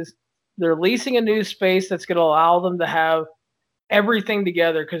thing is they're leasing a new space that's going to allow them to have everything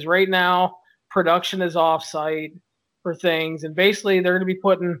together. Because right now, production is off-site for things, and basically they're going to be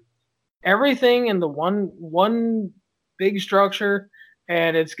putting everything in the one big structure,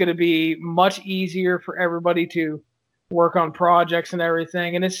 and it's going to be much easier for everybody to work on projects and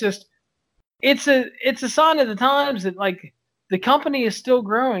everything. And it's just it's a sign of the times that like the company is still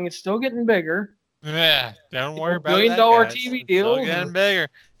growing, it's still getting bigger. Yeah, don't worry about $1 billion that, TV deal. Still getting bigger.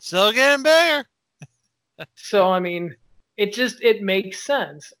 Still getting bigger. So I mean, it makes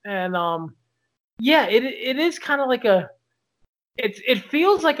sense, and yeah, it is kind of like it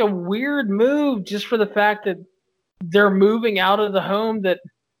feels like a weird move just for the fact that they're moving out of the home that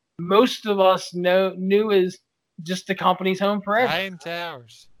most of us knew is just the company's home forever. Titan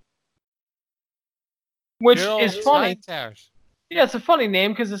Towers. Which is funny. Titan Towers. Yeah, it's a funny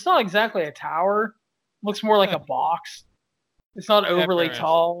name because it's not exactly a tower. It looks more like a box. It's not overly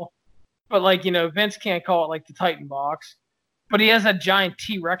tall. But like, Vince can't call it like the Titan box. But he has that giant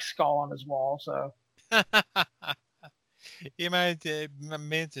T-Rex skull on his wall, so. You might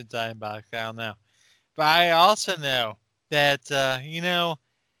mean to Titan box, I don't know. But I also know that,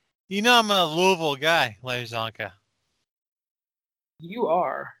 I'm a Louisville guy, Larry Csonka. You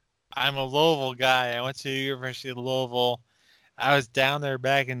are. I'm a Louisville guy. I went to the University of Louisville. I was down there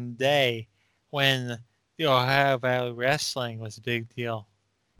back in the day when the Ohio Valley Wrestling was a big deal.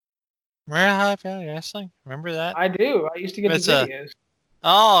 Remember Ohio Valley Wrestling? Remember that? I do. I used to get the videos.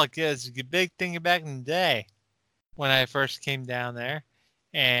 It's a big thing back in the day when I first came down there.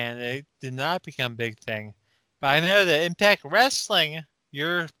 And it did not become a big thing. But I know that Impact Wrestling,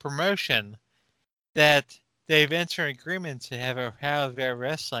 your promotion, that they've entered an agreement to have Ohio Valley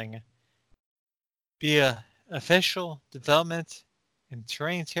Wrestling be a official development and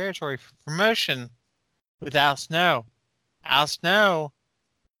training territory for promotion with Al Snow. Al Snow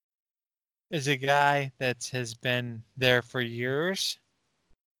is a guy that has been there for years.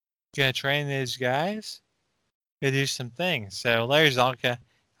 Gonna train these guys. Gonna do some things. So Larry Csonka,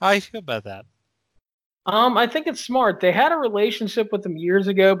 how do you feel about that? I think it's smart. They had a relationship with him years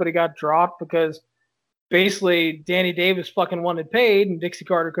ago, but it got dropped because basically Danny Davis fucking wanted paid and Dixie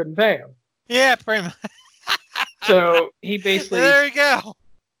Carter couldn't pay him. Yeah, pretty much. So he basically there you go.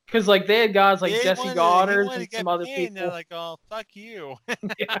 Because like they had guys like Jesse Goddard and some other people. They're like, oh, fuck you.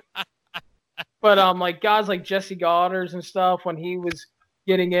 Yeah. But like guys like Jesse Goddard and stuff when he was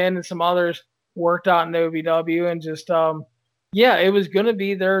getting in, and some others worked out in OVW, and just it was going to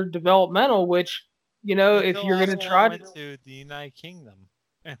be their developmental. Which if you're going to try to the United Kingdom,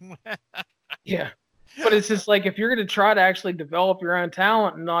 yeah, but it's just like if you're going to try to actually develop your own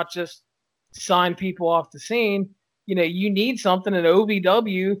talent and not just sign people off the scene, you need something. And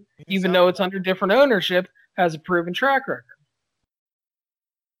OVW, even though it's under different ownership, has a proven track record.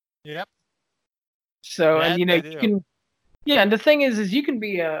 Yep. So, and you can, and the thing is you can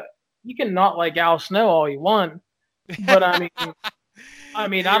you can not like Al Snow all you want, but I mean,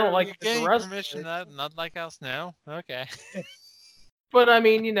 I don't like the rest. Permission not like Al Snow. Okay. But I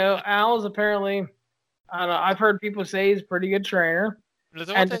mean, Al is apparently, I don't know, I've heard people say he's a pretty good trainer. That's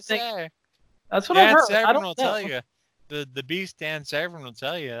what they say. That's what I've heard. Everyone will tell you. The Beast Dan Severn will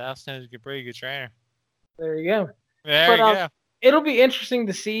tell you Al Snow is a pretty good trainer. There you go. There you go. It'll be interesting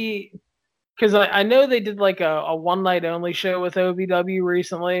to see, because I know they did like a one night only show with OVW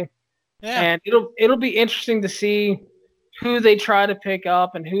recently. Yeah. And it'll be interesting to see who they try to pick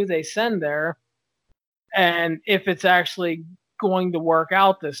up and who they send there, and if it's actually going to work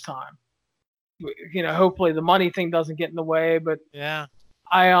out this time. Hopefully the money thing doesn't get in the way, but yeah,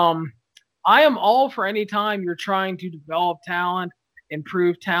 I am all for any time you're trying to develop talent,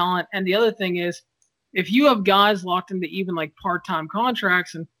 improve talent. And the other thing is, if you have guys locked into even like part-time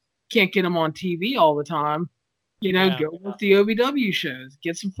contracts and can't get them on TV all the time, go with the OVW shows,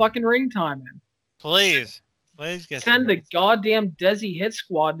 get some fucking ring time in. Please get send the goddamn Desi Hit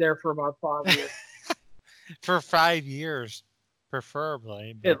Squad there for about 5 years. For 5 years.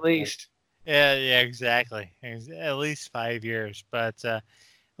 preferably. But, at least. yeah, exactly. At least 5 years. But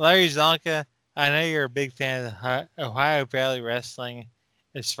Larry Csonka, I know you're a big fan of Ohio Valley Wrestling,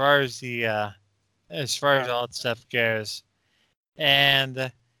 as far as all that stuff goes.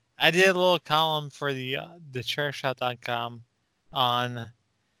 And I did a little column for the chairshot.com on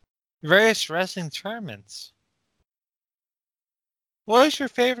various wrestling tournaments. What is your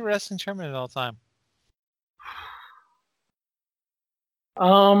favorite wrestling tournament of all time?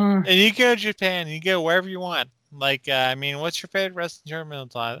 And you go to Japan, you go wherever you want. Like, what's your favorite wrestling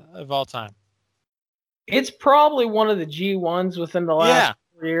tournament of all time? It's probably one of the G1s within the last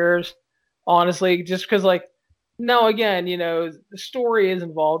 4 years, honestly, just because, now again, the story is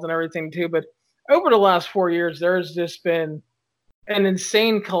involved and everything too, but over the last 4 years, there's just been an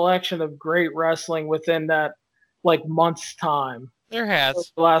insane collection of great wrestling within that, month's time. There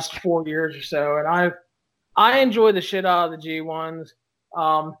has. The last 4 years or so, and I enjoy the shit out of the G1s.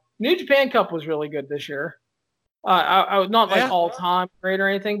 New Japan Cup was really good this year. I was not all time great or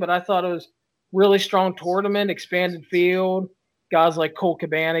anything, but I thought it was really strong tournament, expanded field, guys like Colt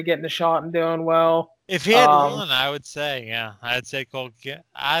Cabana getting a shot and doing well. If he had won, I would say, I'd say Colt.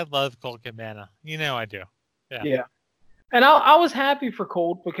 I love Colt Cabana. I do. Yeah. And I was happy for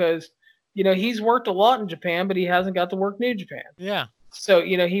Colt because, he's worked a lot in Japan, but he hasn't got to work New Japan. Yeah. So,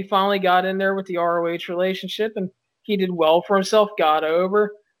 he finally got in there with the ROH relationship, and he did well for himself, got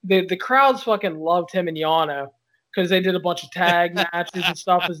over. The crowds fucking loved him and Yano because they did a bunch of tag matches and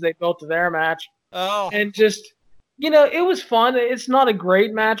stuff as they built to their match. Oh. And just, it was fun. It's not a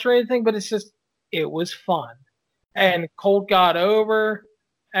great match or anything, but it was fun. And Colt got over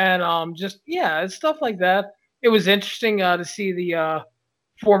and stuff like that. It was interesting to see the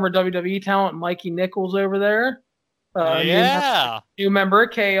former WWE talent Mikey Nichols over there. New member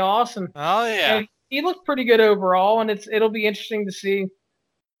of Chaos. And, he looked pretty good overall, and it'll be interesting to see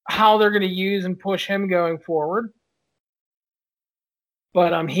how they're going to use and push him going forward.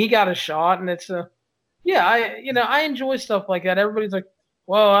 But he got a shot, and I enjoy stuff like that. Everybody's like,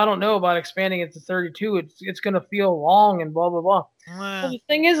 well, I don't know about expanding it to 32. It's going to feel long and blah blah blah. Well, the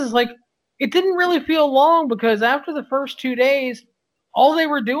thing is it didn't really feel long because after the first 2 days, all they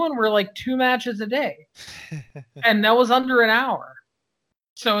were doing were 2 matches a day, and that was under an hour.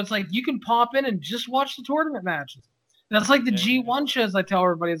 So it's you can pop in and just watch the tournament matches. That's like the G1 shows I tell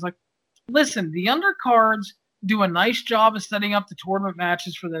everybody. It's listen, the undercards do a nice job of setting up the tournament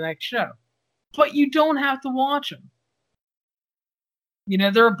matches for the next show. But you don't have to watch them.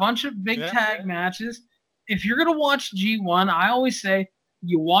 There are a bunch of big tag matches. If you're going to watch G1, I always say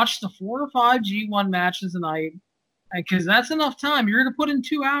you watch the 4 or 5 G1 matches a night because that's enough time. You're going to put in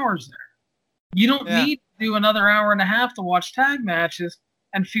 2 hours there. You don't need to do another hour and a half to watch tag matches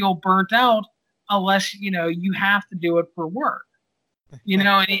and feel burnt out unless, you have to do it for work.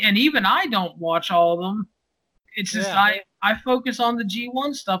 And even I don't watch all of them. It's just I focus on the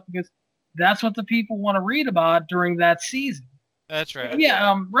G1 stuff because that's what the people want to read about during that season. That's right.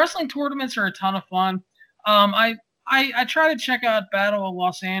 Wrestling tournaments are a ton of fun. I try to check out Battle of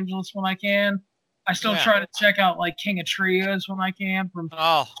Los Angeles when I can. I still try to check out King of Trios when I can from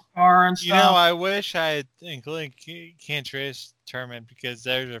Car and stuff. I wish I had included King of Trios tournament because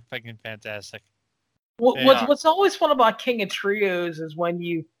those are fucking fantastic. What's always fun about King of Trios is when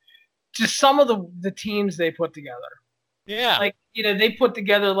you just some of the teams they put together. Yeah. They put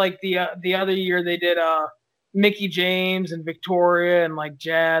together the other year they did Mickey James and Victoria and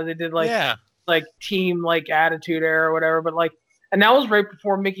Jazz. They did team Attitude Era or whatever, but and that was right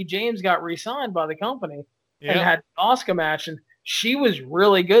before Mickey James got re-signed by the company and had an Oscar match, and she was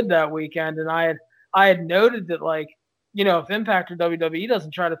really good that weekend. And I had noted that if Impact or WWE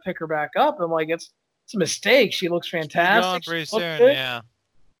doesn't try to pick her back up, I'm it's a mistake. She looks fantastic. She's going pretty soon,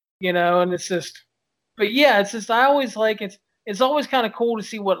 yeah. And it's just, but it's just I always it's always kind of cool to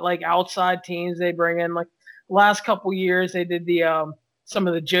see what outside teams they bring in. Last couple years they did the some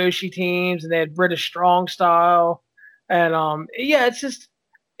of the Joshi teams and they had British Strong Style. And it's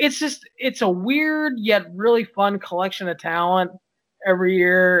a weird yet really fun collection of talent every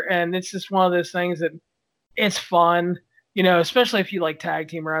year, and it's just one of those things that it's fun, especially if you like tag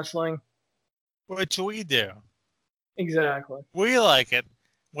team wrestling. Which we do. Exactly. We like it,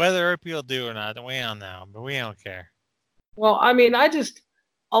 whether other people do or not. We don't know, but we don't care. Well, a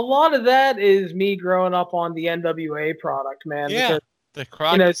lot of that is me growing up on the NWA product, man. Yeah, because, the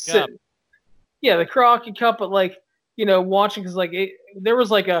Crockett Cup. The Crockett Cup, but watching because there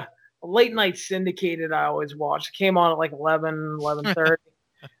was a late night syndicated I always watched. It came on at 11:30,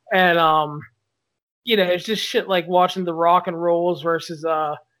 and it's just shit watching the Rock and Rolls versus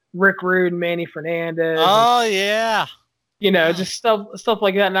Rick Rude and Manny Fernandez. Oh yeah, Just stuff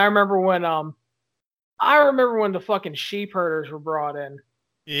like that. And I remember when the fucking sheep herders were brought in.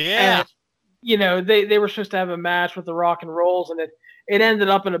 Yeah. And they were supposed to have a match with the Rock and Rolls, and it ended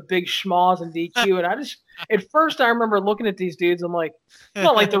up in a big schmoz and DQ. And at first I remember looking at these dudes, I'm like,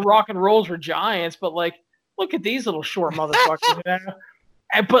 not like the Rock and Rolls were giants, but like, look at these little short motherfuckers,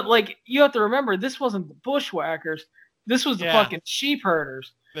 but like, you have to remember, this wasn't the Bushwhackers, this was the fucking sheep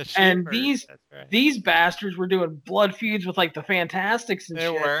herders. These bastards were doing blood feuds with like the Fantastics and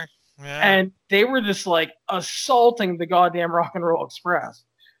shit. They were. Yeah. And they were just like assaulting the goddamn Rock and Roll Express.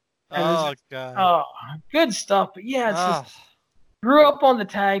 And God. Good stuff. But yeah, it's just grew up on the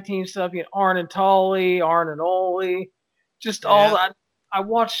tag team stuff. Arn and Tully, Arn and Ole, just all that. I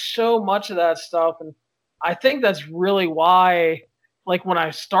watched so much of that stuff, and I think that's really why, like, when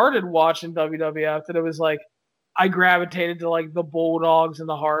I started watching WWF, that it was like I gravitated to like the Bulldogs and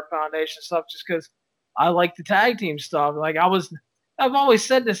the Hart Foundation stuff, just because I like the tag team stuff. Like, I've always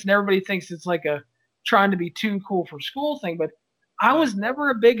said this, and everybody thinks it's like a trying to be too cool for school thing, but I was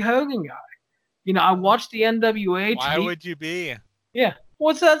never a big Hogan guy. I watched the NWA. Why would you be? Yeah.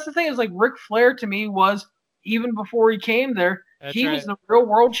 Well, that's the thing, is like Ric Flair to me was, even before he came there, he was the real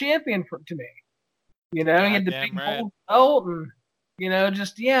world champion to me. He had the big gold belt, and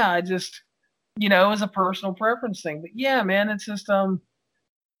it was a personal preference thing. But yeah, man, it's just So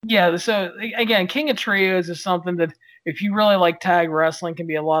again, King of Trios is something that, if you really like tag wrestling, can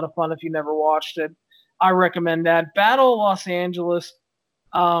be a lot of fun if you never watched it. I recommend that. Battle of Los Angeles,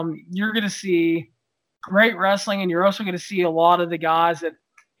 you're going to see great wrestling, and you're also going to see a lot of the guys that,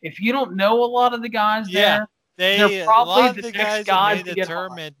 if you don't know a lot of the guys they're probably the next guys that made the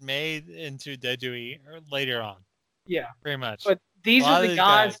tournament made into WWE later on. Yeah. Pretty much. But these are the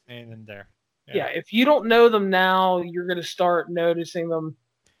guys made in there. Yeah, if you don't know them now, you're going to start noticing them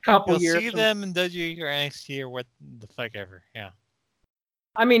couple You'll years. See them in WWE or NXT or what the fuck ever. Yeah.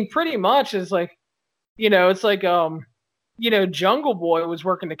 I mean, pretty much is like, it's like, Jungle Boy was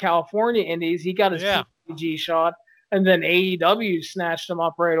working the California Indies. He got his PWG shot, and then AEW snatched him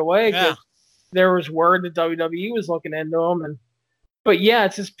up right away because there was word that WWE was looking into him. But yeah,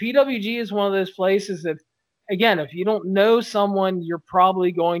 it's just PWG is one of those places that, again, if you don't know someone, you're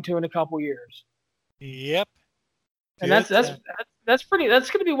probably going to in a couple years. Yep. And that's going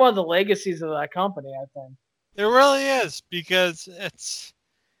to be one of the legacies of that company, I think. It really is, because it's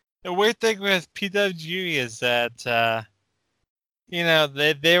the weird thing with PWG is that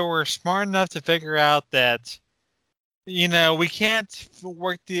they were smart enough to figure out that we can't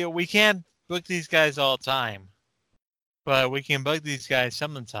book these guys all the time, but we can book these guys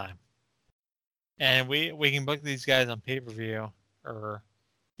some of the time, and we can book these guys on pay-per-view or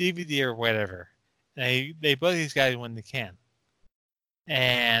DVD or whatever. They book these guys when they can,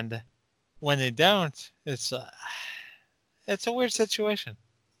 and when they don't, it's a weird situation.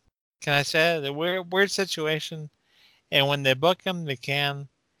 Can I say it? A weird situation. And when they book them, they can,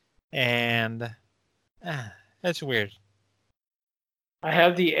 and that's weird. I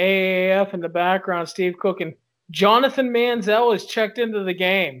have the AAF in the background, Steve Cook, and Jonathan Manziel is checked into the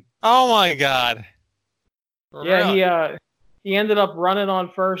game. Oh my God! Yeah, he ended up running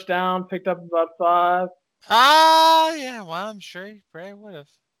on first down, picked up about 5. Oh yeah, well, I'm sure he probably would have.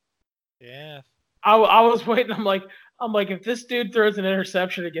 Yeah. I was waiting. I'm like, if this dude throws an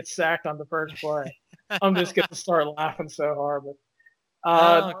interception, it gets sacked on the first play. I'm just going to start laughing so hard. But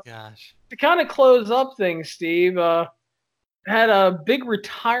oh gosh! To kind of close up things, Steve, had a big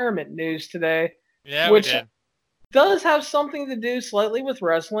retirement news today. Yeah, which we did. Does have something to do slightly with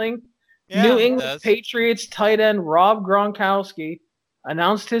wrestling. Yeah, New England Patriots tight end Rob Gronkowski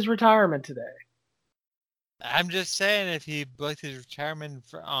announced his retirement today. I'm just saying, if he booked his retirement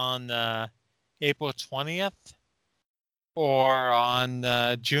on April 20th or on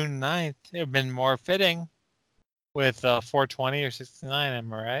June 9th, it would have been more fitting with 420 or 69,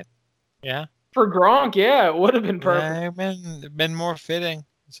 am I right? Yeah. For Gronk, yeah, it would have been perfect. Yeah, it would have been more fitting.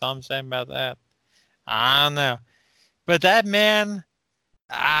 That's all I'm saying about that. I don't know. But that man,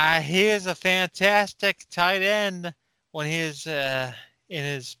 he is a fantastic tight end when he is in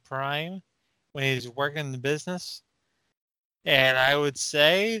his prime, when he's working the business. And I would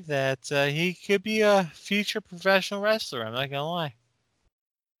say that he could be a future professional wrestler. I'm not going to lie.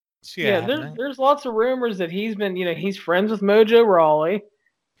 There's lots of rumors that he's been, he's friends with Mojo Rawley.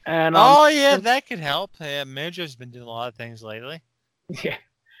 And that could help. Yeah, Mojo's been doing a lot of things lately. Yeah.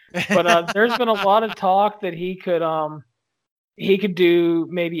 But there's been a lot of talk that he could do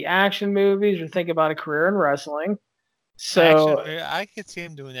maybe action movies or think about a career in wrestling. So I could see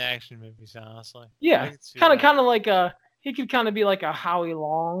him doing action movies, honestly. Yeah, kind of like he could kind of be like a Howie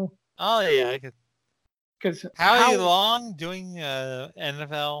Long. Oh yeah, I could. Because Howie Long doing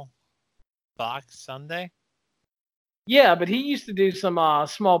NFL Fox Sunday? Yeah, but he used to do some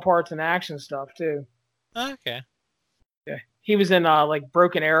small parts and action stuff too. Okay. Yeah, he was in like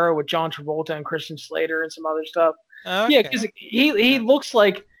Broken Arrow with John Travolta and Christian Slater and some other stuff. Okay. Yeah, because he looks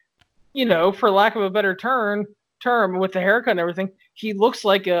like, for lack of a better term with the haircut and everything, he looks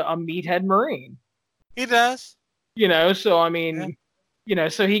like a meathead Marine. He does. So I mean,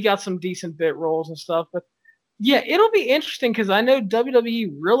 so he got some decent bit roles and stuff. But yeah, it'll be interesting because I know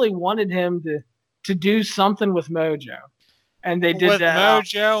WWE really wanted him to do something with Mojo. And they did with that.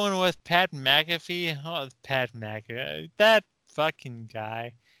 Mojo and with Pat McAfee. Oh, Pat McAfee. That fucking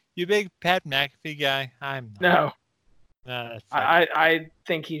guy. You big Pat McAfee guy? I'm not. No. I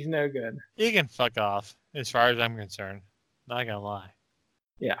think he's no good. He can fuck off, as far as I'm concerned. Not gonna lie.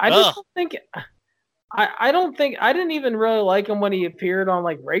 Yeah, I just don't think... I don't think... I didn't even really like him when he appeared on,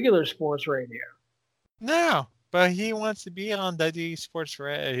 like, regular sports radio. No. But he wants to be on WWE Sports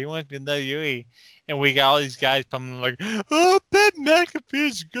Radio. He wants to be in WWE. And we got all these guys coming like, oh, Pat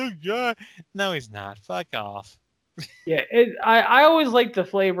McAfee's a good guy. No, he's not. Fuck off. Yeah, I always like the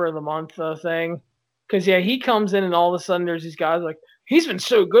flavor of the month thing. Because, yeah, he comes in and all of a sudden there's these guys like, he's been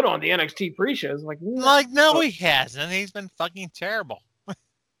so good on the NXT pre-shows. No, he hasn't. He's been fucking terrible.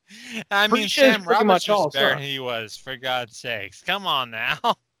 I mean, Sam Roberts was better than he was, for God's sakes. Come on now.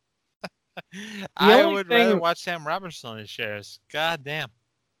 I would rather watch Sam Roberts on his shows. God damn.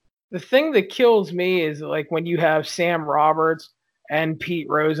 The thing that kills me is like when you have Sam Roberts and Pete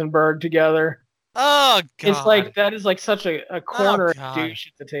Rosenberg together. Oh, God. It's like that is like such a corner douche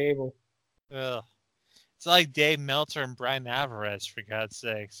at the table. Ugh. It's like Dave Meltzer and Brian Alvarez, for God's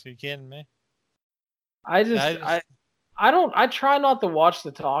sakes. Are you kidding me? I try not to watch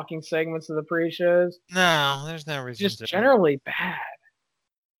the talking segments of the pre-shows. No, there's no reason to. Just generally bad.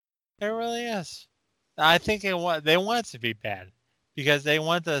 It really is. I think they want it to be bad because they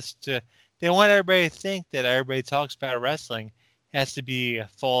want everybody to think that everybody talks about wrestling has to be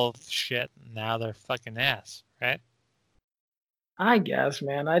full of shit and now they're fucking ass, right? I guess,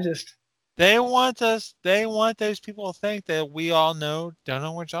 man. They want those people to think that we all don't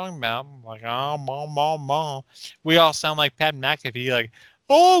know what we're talking about. Like, oh, mom. We all sound like Pat McAfee, like,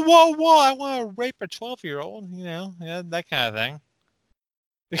 oh, whoa, I want to rape a 12-year-old, that kind of thing.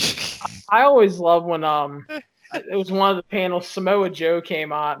 I always love when it was one of the panels, Samoa Joe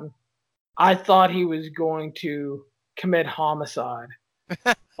came out, and I thought he was going to commit homicide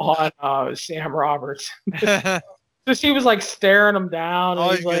on Sam Roberts. Just he was like staring him down.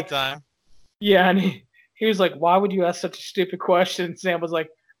 Always a good time. Yeah, and he was like, "Why would you ask such a stupid question?" And Sam was like,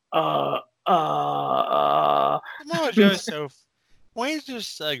 Samoa Joe's so. Why don't you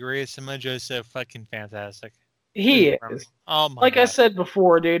just agree? Samoa Joe's so fucking fantastic. He is. Oh my like God. I said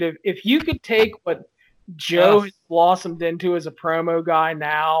before, dude, if you could take what Joe has blossomed into as a promo guy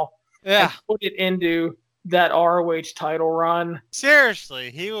now, and put it into that ROH title run. Seriously,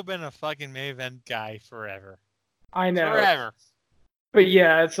 he would have been a fucking main event guy forever. I know. Forever. But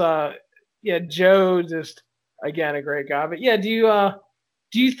yeah, it's Joe just again a great guy. But yeah, do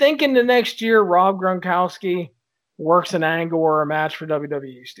you think in the next year Rob Gronkowski works an angle or a match for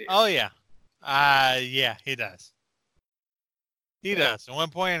WWE, Steve? Oh yeah. Yeah, he does. He does. At one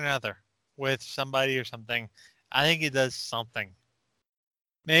point or another with somebody or something. I think he does something.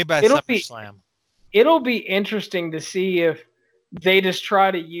 Maybe by SummerSlam. It'll be interesting to see if they just try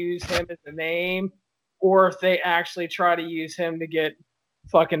to use him as a name or if they actually try to use him to get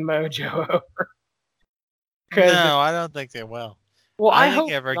fucking Mojo over. No, I don't think they will. Well, I think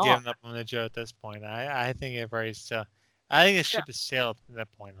they've given up on the Joe at this point. I think I think the ship has sailed at that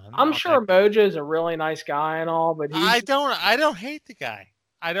point. I'm sure Mojo's a really nice guy and all, but I don't hate the guy.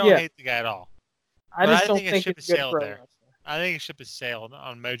 I don't hate the guy at all. I just don't think ship has sailed there. I think a ship has sailed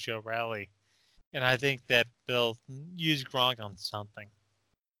on Mojo Rally, and I think that they'll use Gronk on something.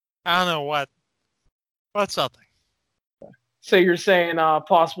 I don't know what. What's something? So you're saying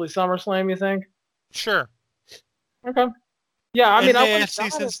possibly SummerSlam? You think? Sure. Okay. Yeah, I mean, I see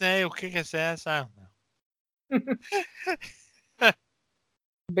Cincinnati will kick his ass. I don't know.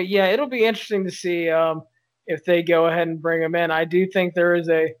 But yeah, it'll be interesting to see if they go ahead and bring him in. I do think there is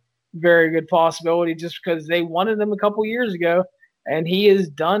a very good possibility just because they wanted him a couple years ago, and he is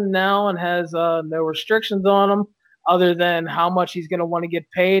done now and has no restrictions on him other than how much he's going to want to get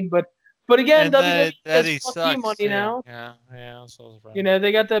paid. But again, WWE has fuck you money now. Yeah.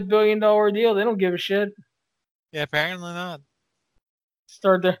 They got that $1 billion deal. They don't give a shit. Yeah, apparently not.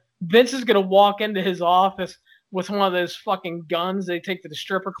 Vince is going to walk into his office with one of those fucking guns they take to the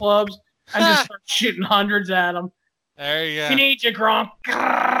stripper clubs and just start shooting hundreds at him. There you go. We need you, Gronk.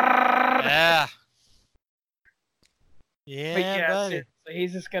 Yeah. Yeah, But yeah, buddy. seriously,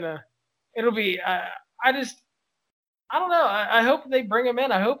 he's just gonna. It'll be. I don't know. I hope they bring him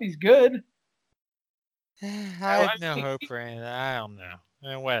in. I hope he's good. I I have no mean, hope for anything. I don't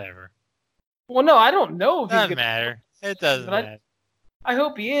know. Whatever. well, no, I don't know if he's Doesn't gonna. matter. It doesn't But matter. I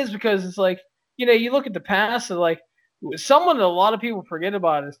hope he is because it's like you look at the past and like someone that a lot of people forget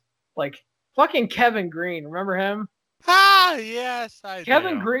about is like fucking Kevin Green. Remember him? Ah, yes, I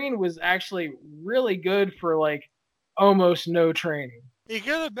Kevin do. Green was actually really good for like almost no training. He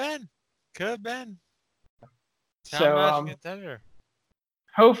could have been. Could have been. Top So notch contender.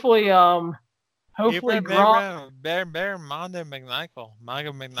 hopefully He hopefully Gronk. better Mondo McNichol. Mongo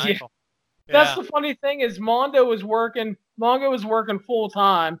Yeah, McNichol. that's Yeah. the funny thing is Mongo was working full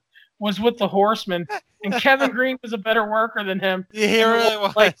time, was with the Horsemen, and Kevin Green was a better worker than him. He And really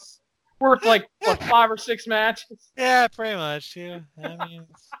was. like worked like what 5 or 6 matches. Yeah, pretty much. Yeah. I mean,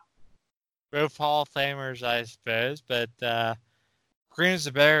 both Hall of Famers, I suppose, but Green's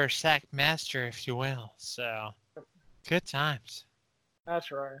a better sack master, if you will. So, good times.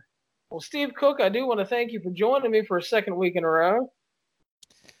 That's right. Well, Steve Cook, I do want to thank you for joining me for a second week in a row.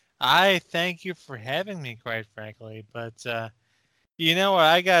 I thank you for having me, quite frankly. But you know what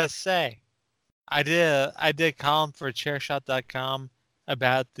I gotta say? I did a column for Chairshot.com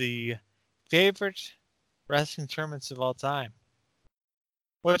about the favorite wrestling tournaments of all time.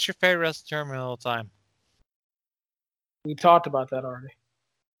 What's your favorite wrestling tournament of all time? We talked about that already.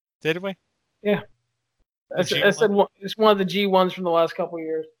 Did we? Yeah. I said it's one of the G1s from the last couple of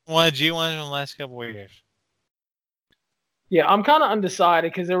years. One of the G1s in the last couple of years. Yeah, I'm kind of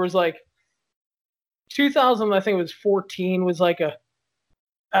undecided because there was like 2000, I think it was 14,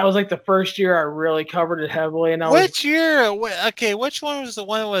 that was like the first year I really covered it heavily. And Which year? Okay, which one was the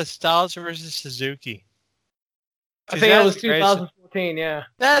one with Styles versus Suzuki? I think it was 2014. Yeah.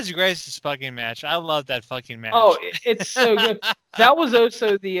 That's the greatest fucking match. I love that fucking match. Oh, it's so good. That was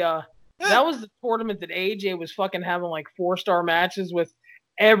also the tournament that AJ was fucking having like 4-star matches with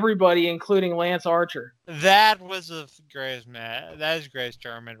everybody, including Lance Archer. That was the greatest match. That is the greatest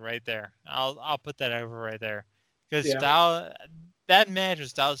tournament right there. I'll put that over right there because that match with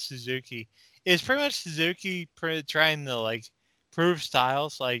Styles Suzuki is pretty much Suzuki trying to like prove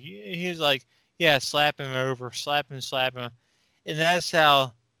Styles. Like he's like, yeah, slap him over, slap him, and that's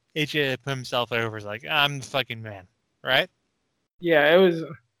how AJ put himself over. It's like I'm the fucking man, right? Yeah,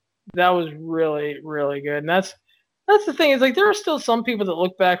 that was really, really good. And that's the thing, is like there are still some people that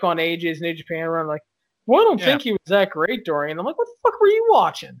look back on AJ's New Japan run like, well, I don't think he was that great during. And I'm like, what the fuck were you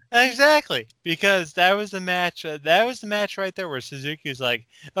watching? Exactly, because that was the match. That was the match right there where Suzuki was like,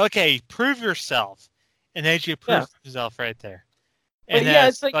 okay, prove yourself, and AJ proved himself right there. And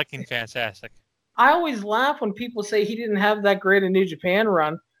that's like, fucking fantastic. I always laugh when people say he didn't have that great a New Japan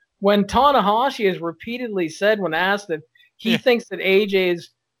run, when Tanahashi has repeatedly said, when asked, that he thinks that AJ is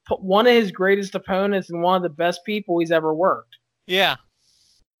one of his greatest opponents and one of the best people he's ever worked. Yeah.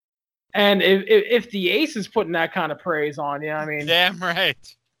 And if the Ace is putting that kind of praise on you, I mean, damn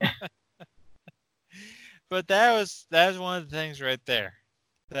right. But that was one of the things right there.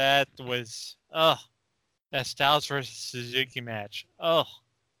 That was that Styles versus Suzuki match. Oh.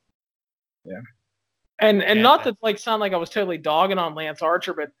 Yeah. And not to like sound like I was totally dogging on Lance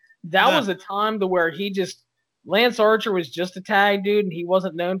Archer, but that was a time to where Lance Archer was just a tag dude, and he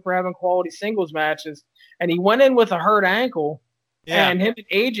wasn't known for having quality singles matches. And he went in with a hurt ankle, and him and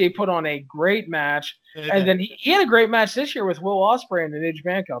AJ put on a great match. And then he had a great match this year with Will Ospreay in the New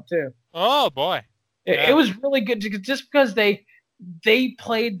Japan Cup too. Oh boy, it was really good just because they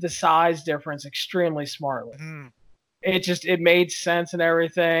played the size difference extremely smartly. It made sense and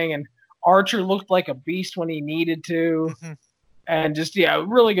everything, and Archer looked like a beast when he needed to, and just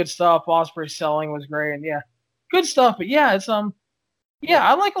really good stuff. Ospreay's selling was great, and good stuff. But it's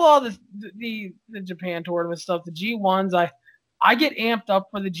I like a lot of the Japan tournament stuff. The G1s, I get amped up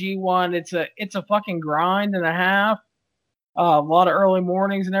for the G1. It's a fucking grind and a half. A lot of early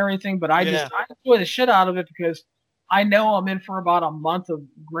mornings and everything, but I enjoy the shit out of it because I know I'm in for about a month of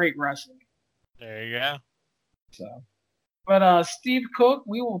great wrestling. There you go. So, but Steve Cook,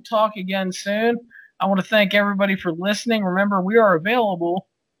 we will talk again soon. I want to thank everybody for listening. Remember, we are available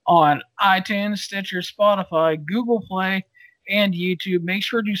on iTunes, Stitcher, Spotify, Google Play, and YouTube. Make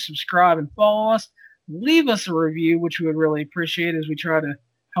sure to subscribe and follow us. Leave us a review, which we would really appreciate as we try to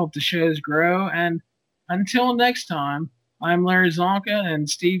help the shows grow. And until next time, I'm Larry Csonka, and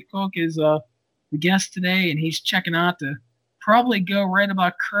Steve Cook is the guest today, and he's checking out to probably go right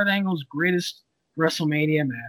about Kurt Angle's greatest WrestleMania match.